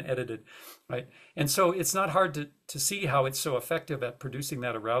concentrated and edited, right? And so it's not hard to see how it's so effective at producing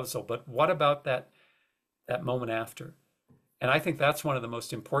that arousal. But what about that moment after? And I think that's one of the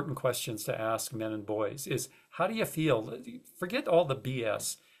most important questions to ask men and boys is how do you feel? Forget all the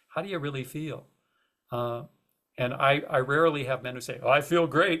BS. How do you really feel? And I rarely have men who say, "Oh, I feel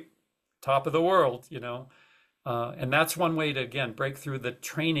great, top of the world," you know. And that's one way to, again, break through the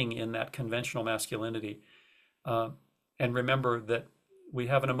training in that conventional masculinity. And remember that we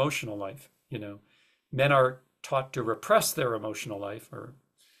have an emotional life, you know. Men are taught to repress their emotional life or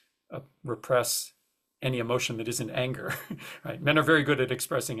repress any emotion that isn't anger, right? Men are very good at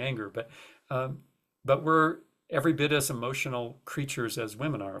expressing anger, but we're every bit as emotional creatures as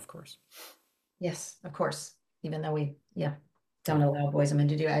women are, of course. Yes, of course. Even though we, yeah, Yeah, don't allow boys and men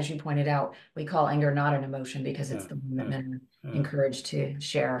to do, as you pointed out, we call anger not an emotion because it's yeah, the one that yeah, men are yeah. encouraged to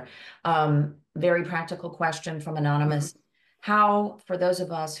share. Very practical question from Mhm. Anonymous. How, for those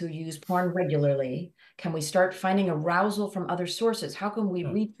of us who use porn regularly, can we start finding arousal from other sources? How can we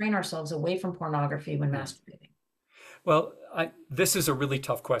Yeah, retrain ourselves away from pornography when yeah. masturbating? Well, this is a really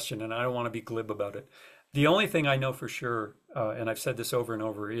tough question, and I don't want to be glib about it. The only thing I know for sure, and I've said this over and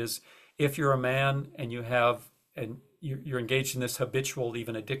over, is if you're a man and you're engaged in this habitual,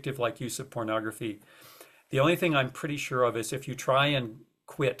 even addictive like use of pornography, the only thing I'm pretty sure of is if you try and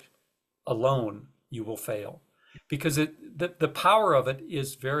quit alone, you will fail. Because the power of it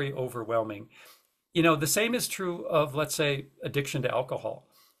is very overwhelming. You know, the same is true of, let's say, addiction to alcohol,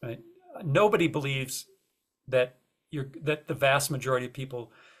 right? Nobody believes that that the vast majority of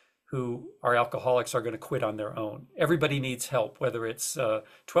people who are alcoholics are going to quit on their own. Everybody needs help, whether it's a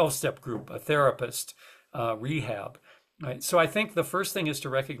 12-step group, a therapist, rehab, right? So I think the first thing is to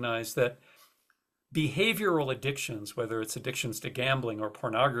recognize that behavioral addictions, whether it's addictions to gambling or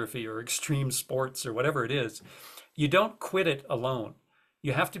pornography or extreme sports or whatever it is, you don't quit it alone.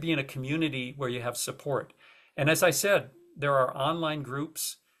 You have to be in a community where you have support. And as I said, there are online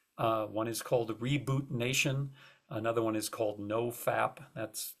groups. One is called Reboot Nation. Another one is called NoFap.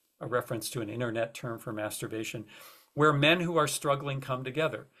 That's a reference to an internet term for masturbation, where men who are struggling come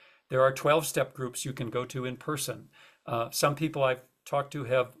together. There are 12-step groups you can go to in person. Some people I've talked to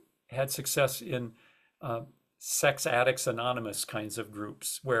have had success in uh, Sex Addicts Anonymous kinds of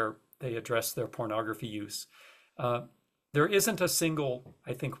groups where they address their pornography use. Uh, there isn't a single,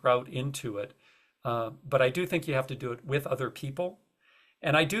 I think, route into it, but I do think you have to do it with other people.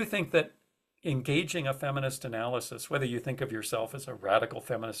 And I do think that engaging a feminist analysis, whether you think of yourself as a radical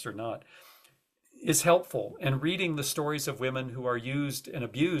feminist or not, is helpful. And reading the stories of women who are used and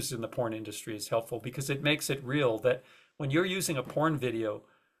abused in the porn industry is helpful because it makes it real that when you're using a porn video,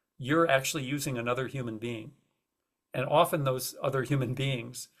 you're actually using another human being. And often those other human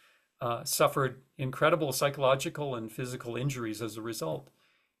beings suffered incredible psychological and physical injuries as a result.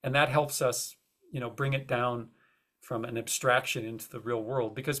 And that helps us, you know, bring it down from an abstraction into the real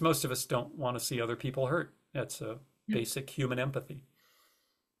world because most of us don't want to see other people hurt. That's a basic human empathy.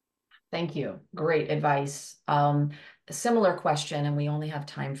 Thank you. Great advice. A similar question, and we only have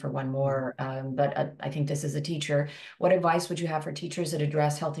time for one Mhm. more, but I think this is a teacher. What advice would you have for teachers that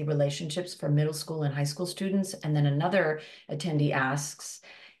address healthy relationships for middle school and high school students? And then another attendee asks,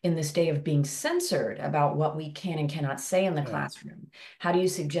 in this day of being censored about what we can and cannot say in the Yeah, classroom, how do you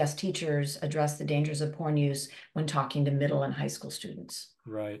suggest teachers address the dangers of porn use when talking to middle and high school students?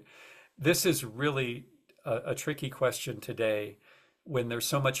 right. This is really a tricky question today when there's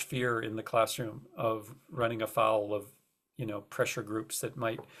so much fear in the classroom of running afoul of, you know, pressure groups that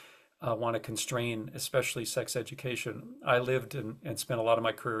might want to constrain, especially sex education. I lived and spent a lot of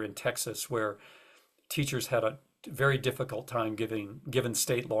my career in Texas, where teachers had a very difficult time given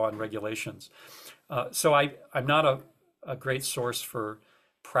state law and regulations. I'm not a great source for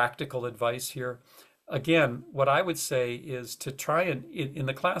practical advice here. Again, what I would say is to try and, in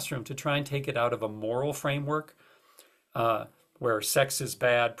the classroom, to try and take it out of a moral framework uh, where sex is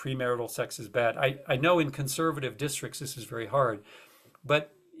bad, premarital sex is bad. I know in conservative districts this is very hard,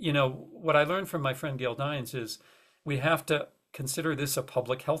 but you know what I learned from my friend Gail Dines is we have to consider this a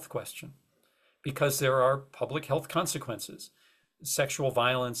public health question because there are public health consequences, sexual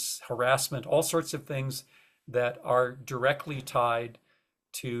violence, harassment, all sorts of things that are directly tied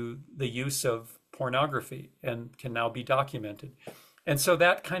to the use of pornography and can now be documented. And so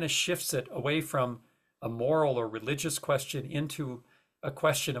that kind of shifts it away from a moral or religious question into a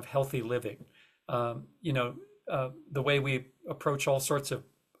question of healthy living. You know, the way we approach all sorts of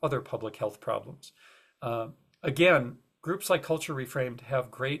other public health problems. Uh, again, groups like Culture Reframed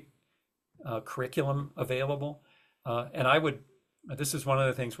have great curriculum available. And I would, this is one of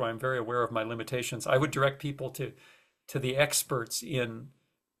the things where I'm very aware of my limitations. I would direct people to the experts in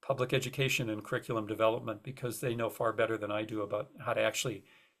public education and curriculum development because they know far better than I do about how to actually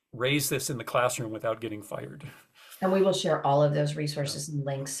raise this in the classroom without getting fired. And we will share all of those Yeah. resources and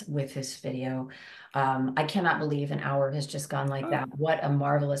links with this video. I cannot believe an hour has just gone like Ah, that. What a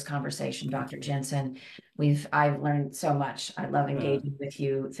marvelous conversation, Dr. Jensen. I've learned so much. I love uh, engaging with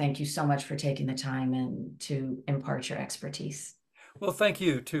you. Thank you so much for taking the time and to impart your expertise. well, thank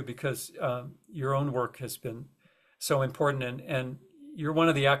you too, because your own work has been so important, and you're one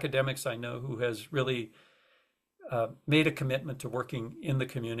of the academics I know who has really made a commitment to working in the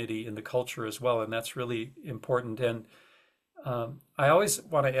community, in the culture as well, and that's really important. And I always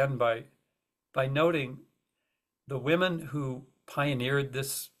want to end by noting the women who pioneered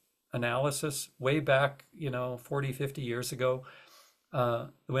this analysis way back, 40, 50 years ago,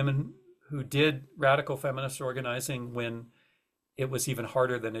 the women who did radical feminist organizing when it was even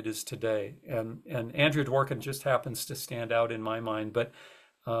harder than it is today. And Andrea Dworkin just happens to stand out in my mind, but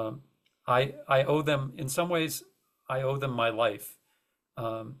um, I owe them, in some ways, I owe them my life.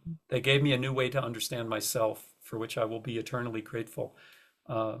 They gave me a new way to understand myself, for which I will be eternally grateful.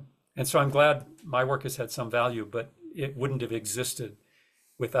 Uh, and so I'm glad my work has had some value, but it wouldn't have existed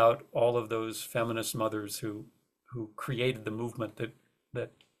without all of those feminist mothers who created the movement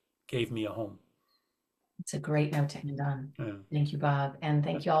that gave me a home. It's a great note to end on. Yeah. Thank you, Bob. And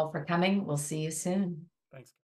thank you all for coming. We'll see you soon. Thanks.